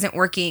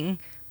working,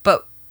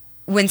 but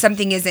when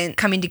something isn't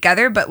coming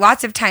together, but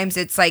lots of times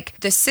it's like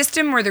the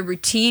system or the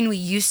routine we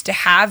used to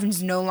have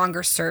is no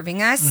longer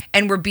serving us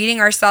and we're beating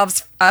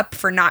ourselves up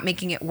for not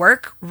making it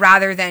work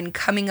rather than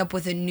coming up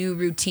with a new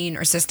routine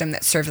or system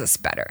that serves us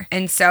better.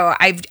 And so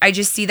I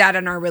just see that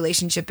in our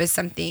relationship as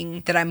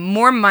something that I'm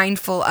more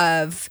mindful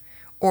of,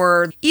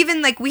 or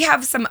even like we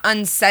have some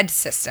unsaid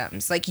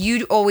systems. Like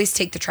you'd always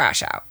take the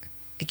trash out.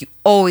 Like you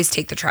always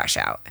take the trash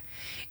out.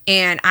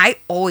 And I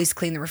always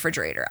clean the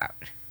refrigerator out.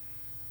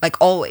 Like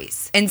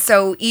always. And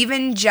so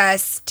even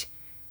just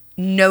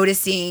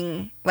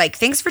noticing, like,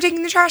 thanks for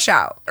taking the trash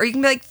out. Or you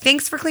can be like,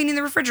 thanks for cleaning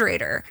the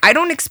refrigerator. I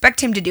don't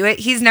expect him to do it.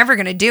 He's never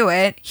going to do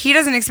it. He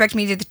doesn't expect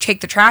me to take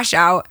the trash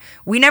out.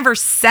 We never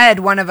said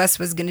one of us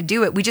was going to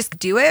do it. We just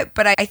do it.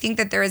 But I think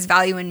that there is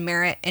value and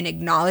merit in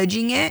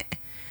acknowledging it.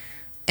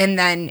 And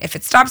then if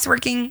it stops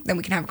working, then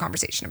we can have a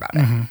conversation about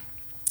it.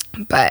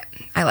 But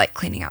I like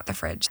cleaning out the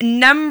fridge.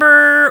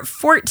 Number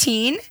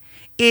 14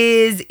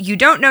 is you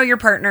don't know your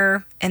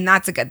partner, and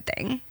that's a good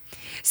thing.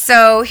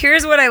 So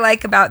here's what I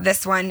like about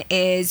this one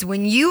is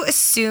when you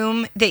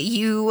assume that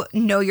you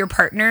know your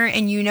partner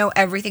and you know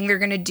everything they're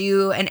going to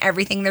do and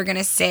everything they're going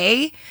to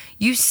say,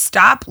 you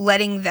stop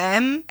letting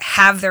them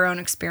have their own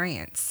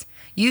experience.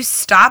 You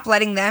stop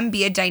letting them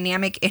be a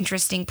dynamic,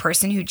 interesting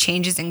person who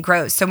changes and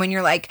grows. So when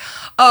you're like,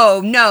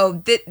 oh,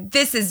 no,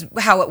 this is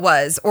how it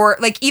was. Or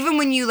like even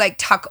when you like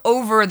talk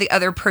over the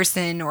other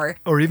person or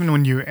even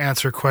when you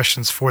answer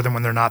questions for them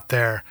when they're not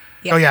there.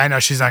 Yeah. Oh, yeah, I know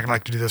she's not going to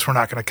like to do this. We're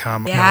not going to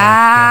come.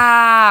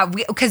 Yeah.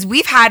 Because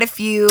we've had a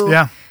few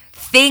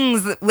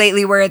things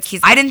lately where I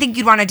didn't think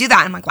you'd want to do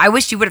that. I'm like, well, I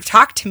wish you would have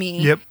talked to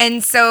me. Yep.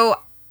 And so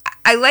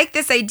I like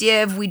this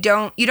idea of you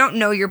don't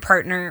know your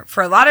partner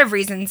for a lot of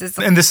reasons.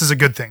 And this is a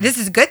good thing. This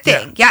is a good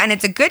thing. Yeah, and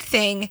it's a good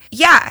thing.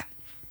 Yeah.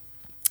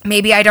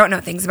 Maybe I don't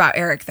know things about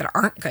Eric that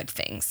aren't good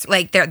things.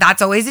 Like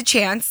that's always a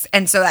chance.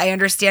 And so I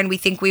understand we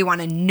think we want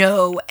to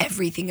know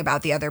everything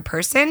about the other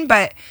person,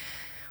 but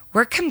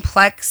we're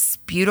complex,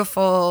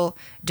 beautiful,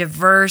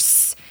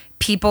 diverse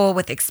people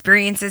with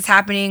experiences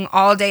happening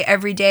all day,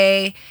 every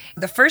day.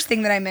 The first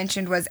thing that I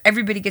mentioned was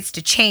everybody gets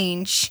to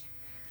change.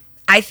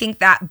 I think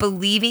that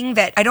believing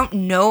that I don't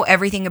know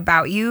everything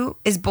about you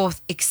is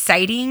both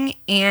exciting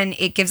and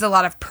it gives a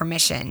lot of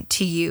permission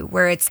to you,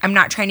 where I'm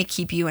not trying to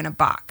keep you in a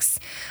box.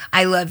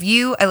 I love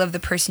you. I love the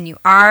person you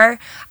are.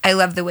 I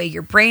love the way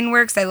your brain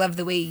works. I love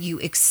the way you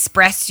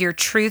express your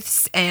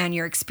truths and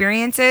your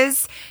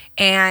experiences.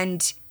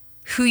 And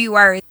who you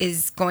are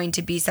is going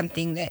to be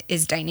something that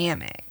is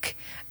dynamic.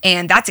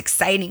 And that's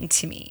exciting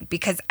to me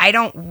because I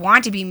don't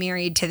want to be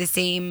married to the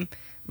same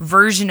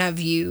version of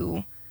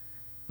you.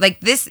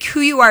 Like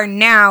who you are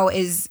now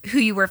is who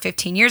you were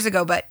 15 years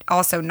ago, but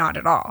also not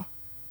at all.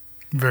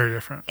 Very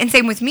different. And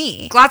same with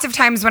me. Lots of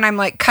times when I'm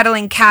like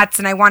cuddling cats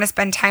and I want to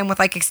spend time with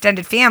like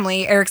extended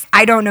family,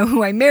 I don't know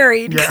who I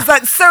married because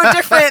that's so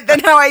different than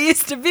how I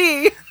used to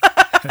be.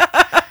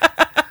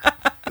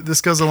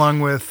 This goes along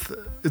with,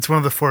 it's one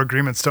of the 4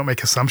 agreements, don't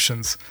make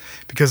assumptions,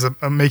 because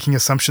making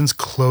assumptions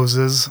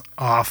closes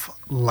off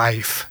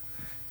life.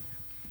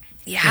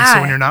 Yeah. And so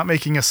when you're not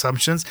making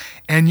assumptions,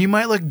 and you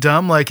might look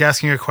dumb like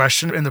asking a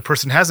question and the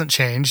person hasn't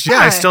changed. Yeah,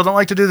 I still don't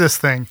like to do this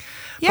thing.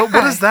 Yeah. But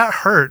what does that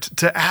hurt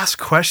to ask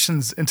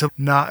questions and to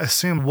not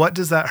assume? What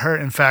does that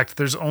hurt? In fact,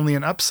 there's only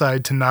an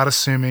upside to not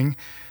assuming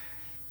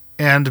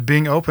and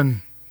being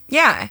open.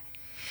 Yeah.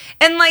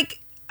 And like,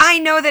 I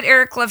know that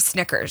Eric loves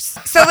Snickers.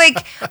 So like,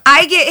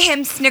 I get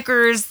him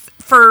Snickers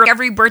for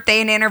every birthday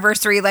and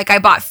anniversary. Like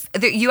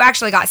you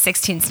actually got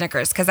 16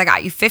 Snickers because I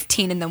got you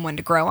 15 and then one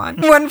to grow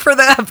on. One for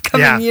the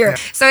upcoming year. Yeah.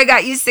 So I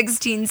got you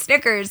 16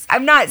 Snickers.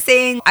 I'm not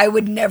saying I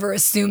would never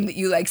assume that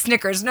you like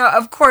Snickers. No,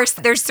 of course,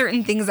 there's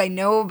certain things I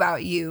know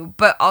about you,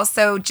 but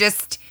also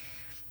just,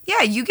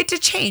 yeah, you get to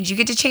change. You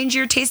get to change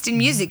your taste in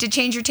music, to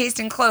change your taste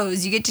in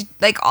clothes. You get to,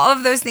 like, all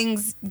of those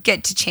things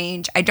get to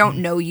change. I don't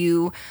know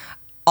you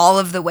all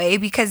of the way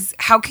because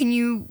how can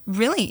you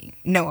really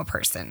know a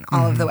person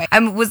all of the way? I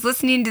was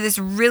listening to this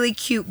really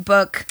cute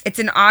book. It's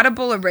an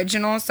Audible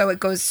original, so it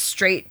goes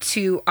straight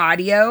to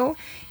audio.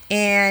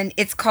 And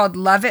it's called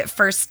Love at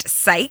First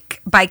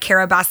Psych by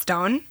Cara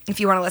Bastone. If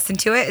you want to listen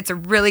to it, it's a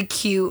really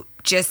cute,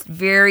 just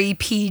very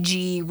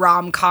PG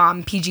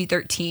rom-com,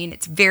 PG-13.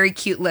 It's very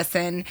cute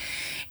listen.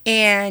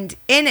 And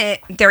in it,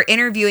 they're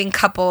interviewing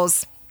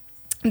couples.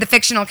 The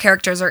fictional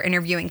characters are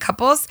interviewing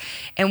couples,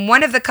 and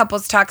one of the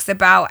couples talks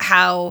about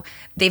how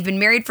they've been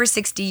married for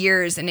 60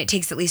 years and it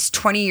takes at least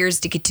 20 years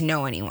to get to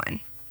know anyone.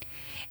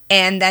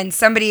 And then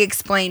somebody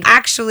explained,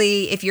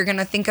 actually, if you're going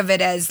to think of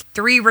it as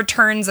 3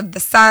 returns of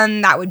the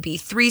sun, that would be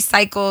 3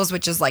 cycles,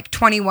 which is like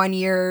 21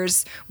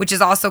 years, which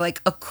is also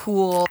like a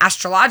cool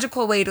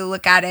astrological way to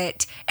look at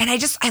it. And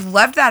I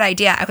loved that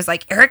idea. I was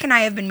like, Eric and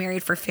I have been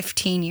married for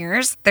 15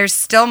 years. There's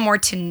still more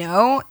to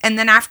know. And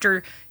then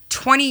after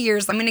 20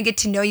 years, I'm going to get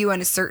to know you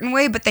in a certain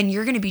way, but then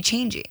you're going to be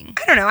changing.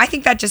 I don't know. I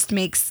think that just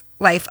makes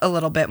life a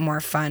little bit more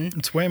fun.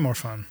 It's way more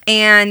fun.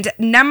 And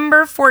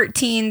number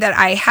 14 that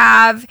I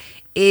have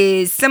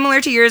is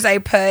similar to yours. I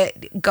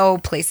put go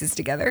places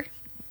together.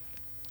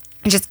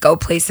 Just go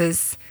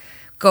places.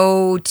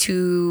 Go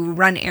to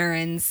run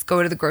errands,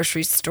 go to the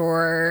grocery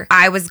store.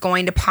 I was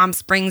going to Palm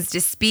Springs to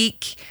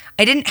speak.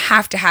 I didn't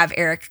have to have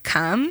Eric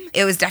come.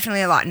 It was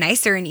definitely a lot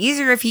nicer and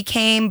easier if he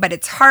came, but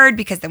it's hard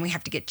because then we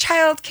have to get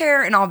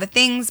childcare and all the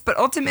things. But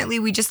ultimately,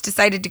 we just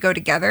decided to go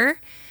together.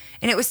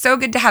 And it was so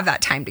good to have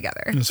that time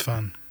together. It was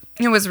fun.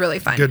 It was really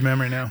fun. Good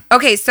memory now.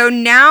 Okay, so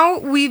now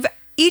we've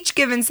each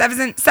given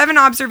seven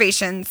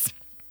observations.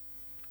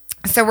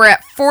 So we're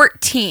at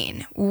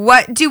 14.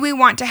 What do we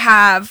want to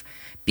have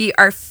be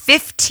our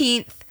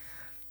 15th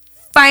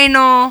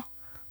final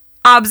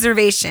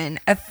observation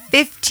of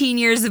 15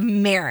 years of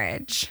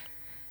marriage?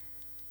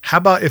 How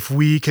about if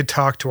we could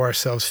talk to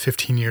ourselves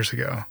 15 years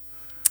ago?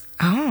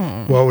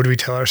 Oh. What would we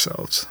tell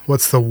ourselves?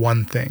 What's the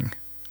one thing?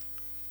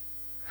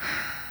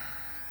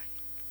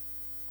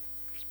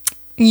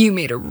 You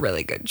made a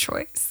really good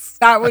choice.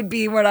 That would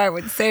be what I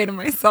would say to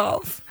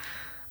myself.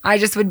 I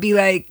just would be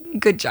like,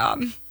 good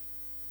job.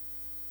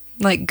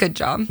 Like, good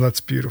job. That's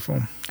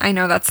beautiful. I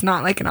know that's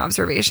not like an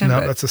observation.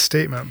 No, that's a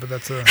statement, but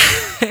that's a...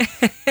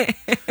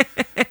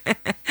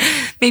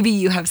 Maybe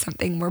you have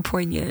something more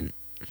poignant.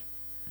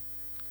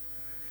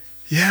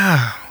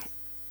 Yeah.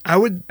 I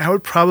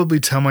would probably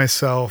tell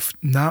myself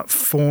not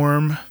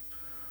form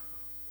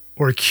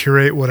or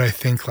curate what I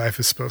think life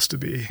is supposed to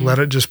be. Let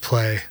it just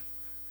play.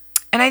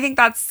 And I think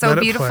that's so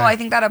beautiful. I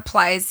think that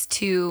applies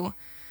to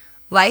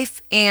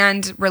life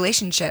and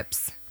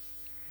relationships.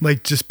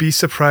 Like, just be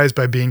surprised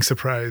by being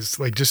surprised.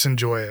 Like, just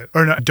enjoy it.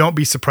 Or no, don't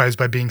be surprised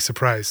by being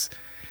surprised.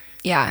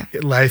 Yeah.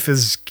 Life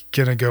is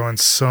going to go in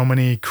so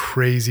many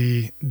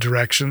crazy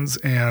directions,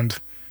 and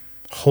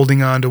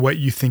holding on to what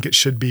you think it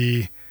should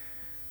be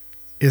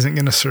isn't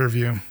going to serve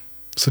you.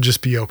 So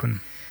just be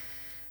open.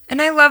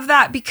 And I love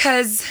that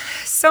because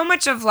so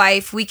much of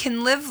life, we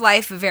can live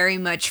life very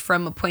much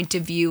from a point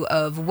of view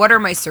of what are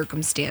my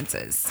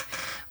circumstances?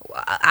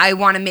 I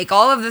want to make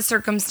all of the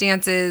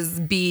circumstances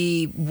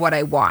be what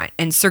I want.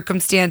 And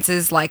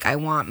circumstances like I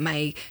want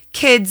my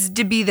kids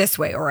to be this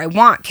way, or I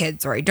want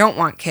kids, or I don't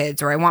want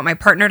kids, or I want my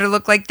partner to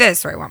look like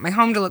this, or I want my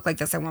home to look like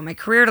this, I want my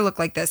career to look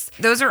like this.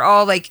 Those are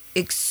all like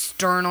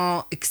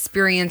external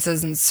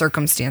experiences and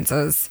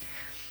circumstances.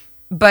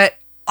 But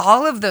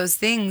all of those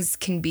things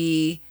can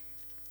be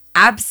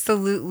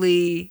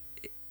absolutely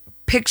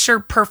picture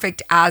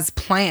perfect as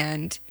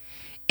planned,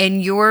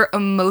 and your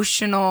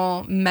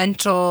emotional,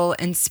 mental,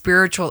 and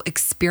spiritual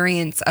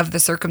experience of the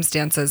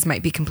circumstances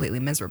might be completely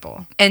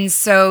miserable. And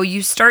so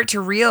you start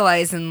to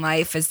realize in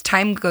life as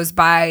time goes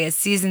by, as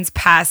seasons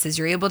pass, as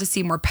you're able to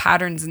see more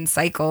patterns and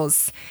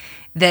cycles,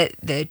 that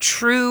the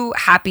true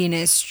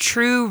happiness,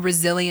 true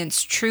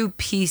resilience, true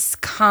peace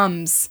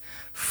comes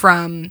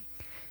from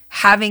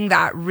having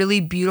that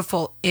really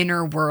beautiful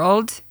inner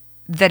world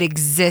that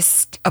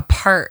exists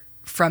apart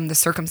from the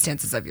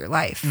circumstances of your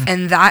life.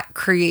 And that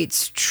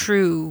creates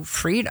true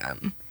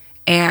freedom.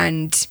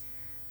 And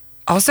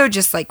also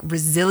just like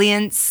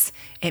resilience.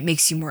 It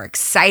makes you more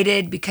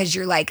excited because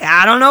you're like,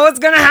 I don't know what's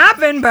going to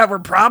happen, but we're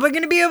probably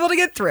going to be able to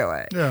get through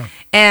it. Yeah.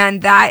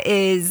 And that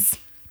is,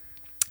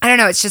 I don't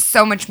know, it's just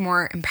so much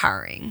more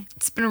empowering.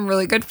 It's been a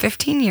really good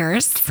 15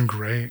 years. It's been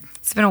great.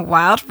 It's been a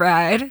wild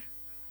ride.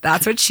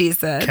 That's what she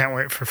said. Can't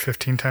wait for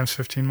 15 times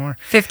 15 more.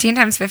 15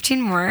 times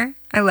 15 more.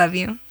 I love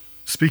you.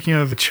 Speaking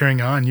of the cheering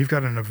on, you've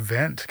got an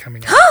event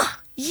coming up.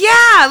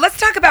 Yeah, let's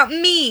talk about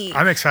me.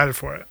 I'm excited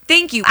for it.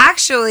 Thank you.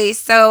 Actually,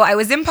 so I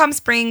was in Palm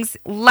Springs,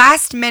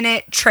 last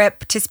minute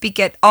trip to speak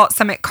at Alt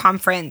Summit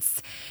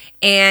Conference.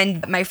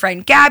 And my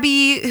friend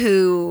Gabby,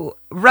 who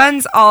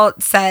runs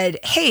Alt, said,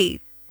 hey,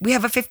 we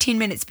have a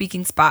 15-minute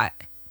speaking spot.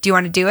 Do you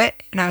want to do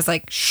it? And I was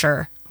like,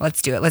 sure.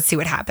 Let's do it. Let's see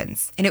what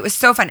happens. And it was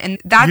so fun. And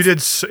that's... You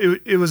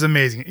did. It was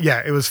amazing.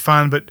 Yeah, it was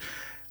fun, but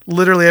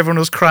literally everyone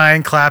was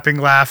crying, clapping,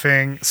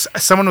 laughing.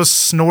 Someone was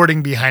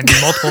snorting behind me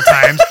multiple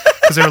times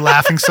because they were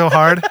laughing so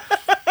hard.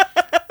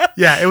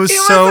 Yeah, it was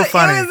so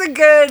funny. It was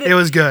good.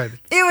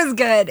 It was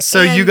good.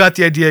 So And you got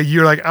the idea.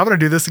 You're like, I want to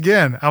do this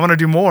again. I want to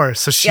do more.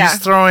 So she's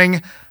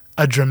throwing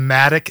a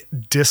dramatic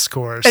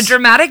discourse. A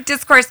dramatic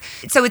discourse.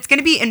 So it's going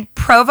to be in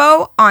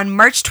Provo on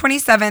March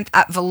 27th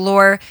at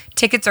Velour.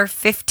 Tickets are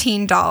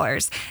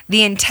 $15.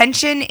 The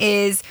intention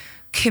is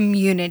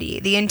community.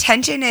 The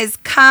intention is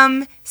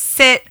come,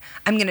 sit.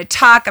 I'm going to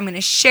talk. I'm going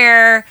to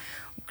share,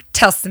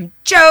 tell some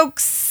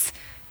jokes,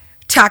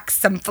 talk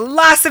some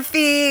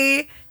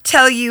philosophy,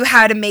 tell you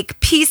how to make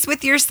peace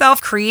with yourself,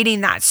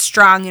 creating that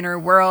strong inner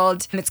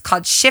world. And it's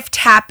called Shift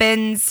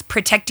Happens,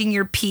 Protecting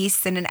Your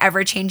Peace in an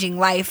Ever-Changing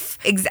Life.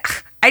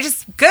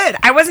 Good.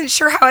 I wasn't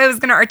sure how I was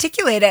going to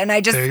articulate it, and I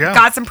just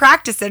got some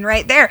practice in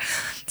right there.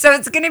 So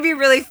it's going to be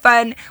really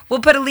fun. We'll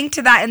put a link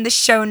to that in the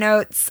show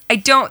notes.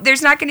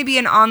 There's not going to be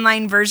an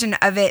online version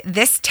of it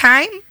this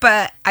time,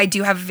 but I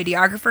do have a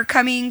videographer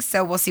coming,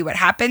 so we'll see what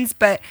happens.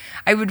 But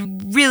I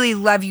would really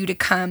love you to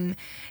come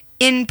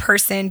in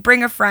person,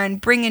 bring a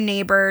friend, bring a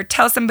neighbor,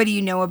 tell somebody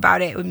you know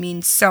about it. It would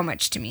mean so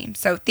much to me.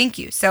 So thank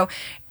you. So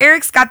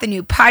Eric's got the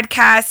new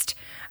podcast.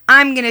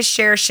 I'm going to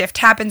share Shift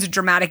Happens, a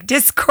dramatic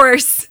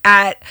discourse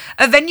at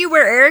a venue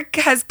where Eric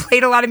has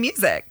played a lot of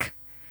music.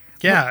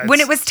 Yeah.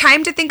 When it was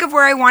time to think of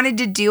where I wanted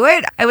to do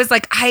it, I was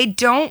like, I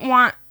don't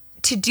want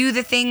to do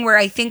the thing where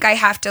I think I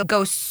have to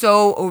go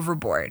so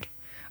overboard.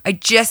 I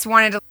just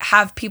wanted to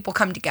have people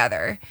come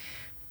together.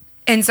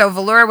 And so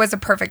Velour was a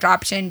perfect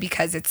option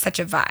because it's such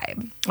a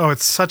vibe. Oh,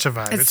 it's such a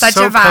vibe. It's such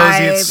so a vibe.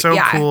 Cozy. It's so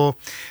cool.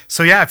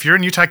 So yeah, if you're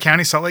in Utah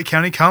County, Salt Lake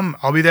County, come.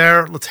 I'll be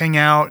there. Let's hang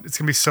out. It's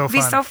going to be so fun.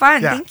 It'll be so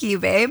fun. Yeah. Thank you,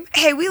 babe.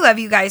 Hey, we love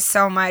you guys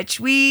so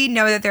much. We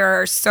know that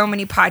there are so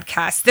many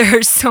podcasts. There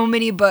are so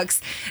many books.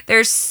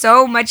 There's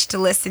so much to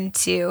listen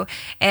to.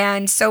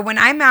 And so when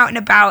I'm out and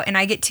about and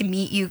I get to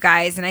meet you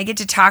guys and I get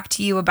to talk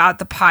to you about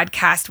the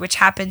podcast, which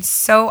happens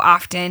so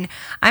often,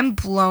 I'm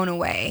blown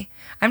away.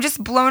 I'm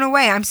just blown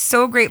away. I'm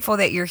so grateful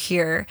that you're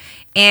here.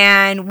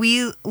 And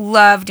we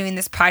love doing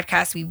this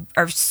podcast. We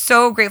are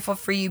so grateful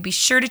for you. Be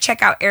sure to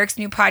check out Eric's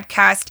new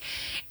podcast.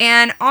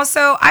 And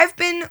also, I've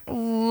been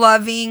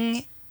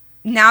loving,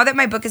 now that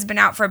my book has been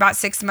out for about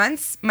 6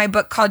 months, my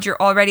book called You're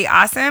Already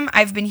Awesome,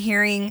 I've been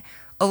hearing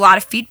a lot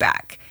of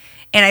feedback.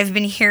 And I've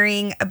been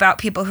hearing about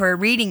people who are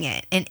reading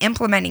it and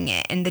implementing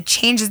it and the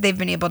changes they've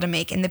been able to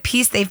make and the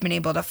peace they've been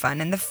able to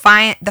fun and the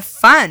fun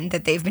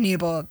that they've been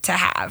able to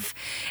have.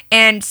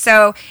 And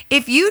so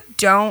if you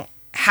don't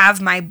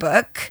have my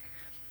book,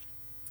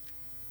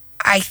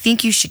 I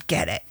think you should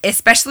get it,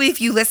 especially if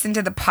you listen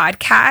to the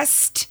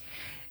podcast,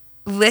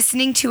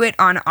 listening to it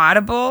on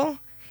Audible.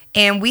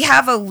 And we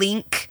have a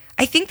link.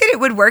 I think that it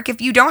would work if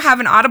you don't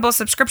have an Audible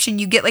subscription,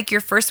 you get like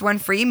your first one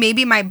free.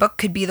 Maybe my book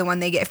could be the one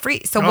they get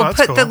free. So we'll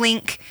put the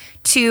link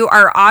to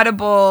our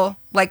Audible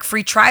like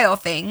free trial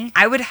thing,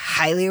 I would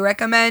highly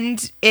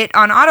recommend it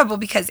on Audible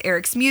because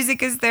Eric's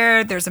music is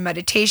there. There's a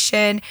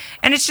meditation,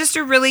 and it's just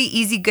a really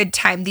easy, good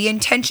time. The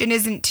intention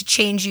isn't to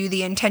change you.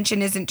 The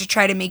intention isn't to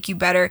try to make you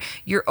better.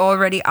 You're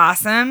already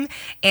awesome.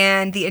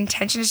 And the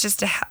intention is just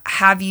to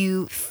have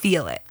you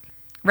feel it,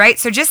 right?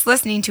 So just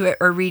listening to it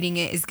or reading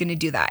it is going to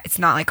do that. It's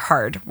not like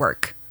hard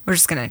work. We're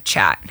just going to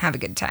chat and have a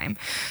good time.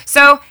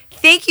 So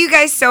thank you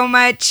guys so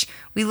much.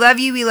 We love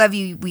you. We love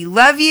you. We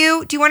love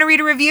you. Do you want to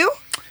read a review?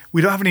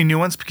 We don't have any new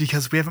ones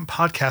because we haven't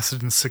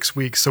podcasted in 6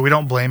 weeks, so we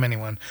don't blame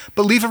anyone.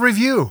 But leave a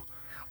review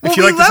if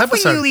you like this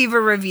episode. When you leave a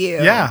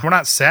review. Yeah, we're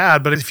not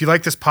sad, but if you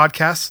like this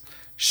podcast,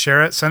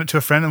 share it, send it to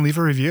a friend, and leave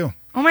a review.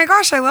 Oh my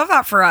gosh, I love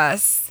that for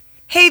us.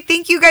 Hey,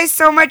 thank you guys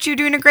so much. You're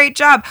doing a great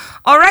job.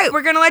 All right,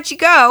 we're going to let you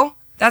go.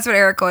 That's what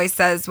Eric always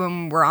says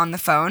when we're on the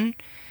phone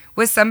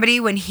with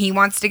somebody. When he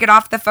wants to get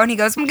off the phone, he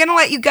goes, I'm going to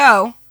let you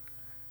go.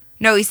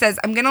 No, he says,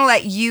 I'm going to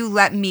let you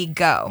let me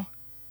go.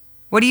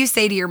 What do you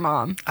say to your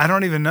mom? I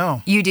don't even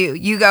know. You do.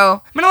 You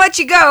go, I'm going to let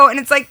you go. And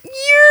it's like,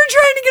 you're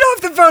trying to get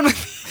off the phone with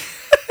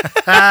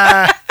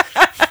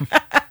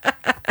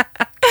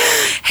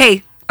me.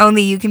 Hey,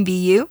 only you can be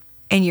you,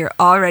 and you're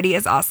already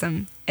as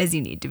awesome as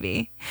you need to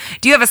be.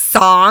 Do you have a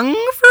song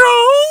for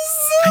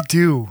us? I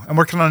do. I'm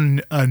working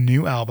on a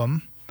new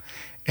album,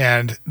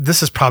 and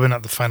this is probably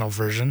not the final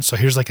version, so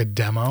here's like a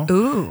demo.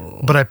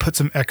 Ooh. But I put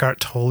some Eckhart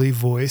Tolle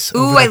voice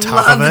over the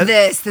top of it. I love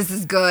this. This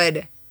is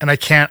good. And I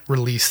can't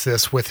release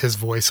this with his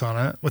voice on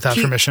it without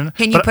permission.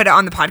 Can you put it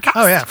on the podcast?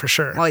 Oh, yeah, for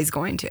sure. Well, he's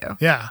going to.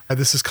 Yeah.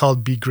 This is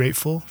called Be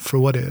Grateful for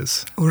What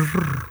Is.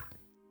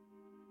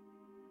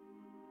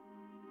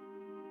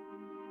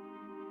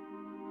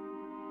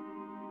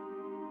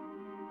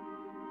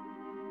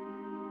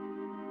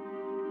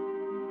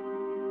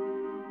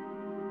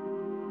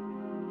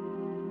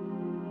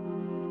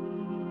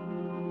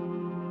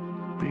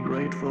 Be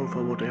grateful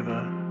for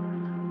whatever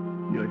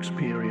your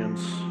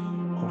experience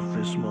of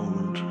this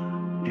moment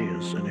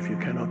is, and if you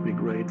cannot be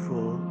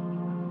grateful,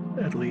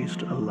 at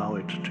least allow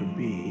it to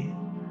be,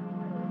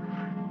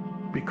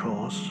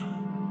 because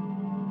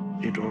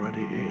it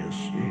already is.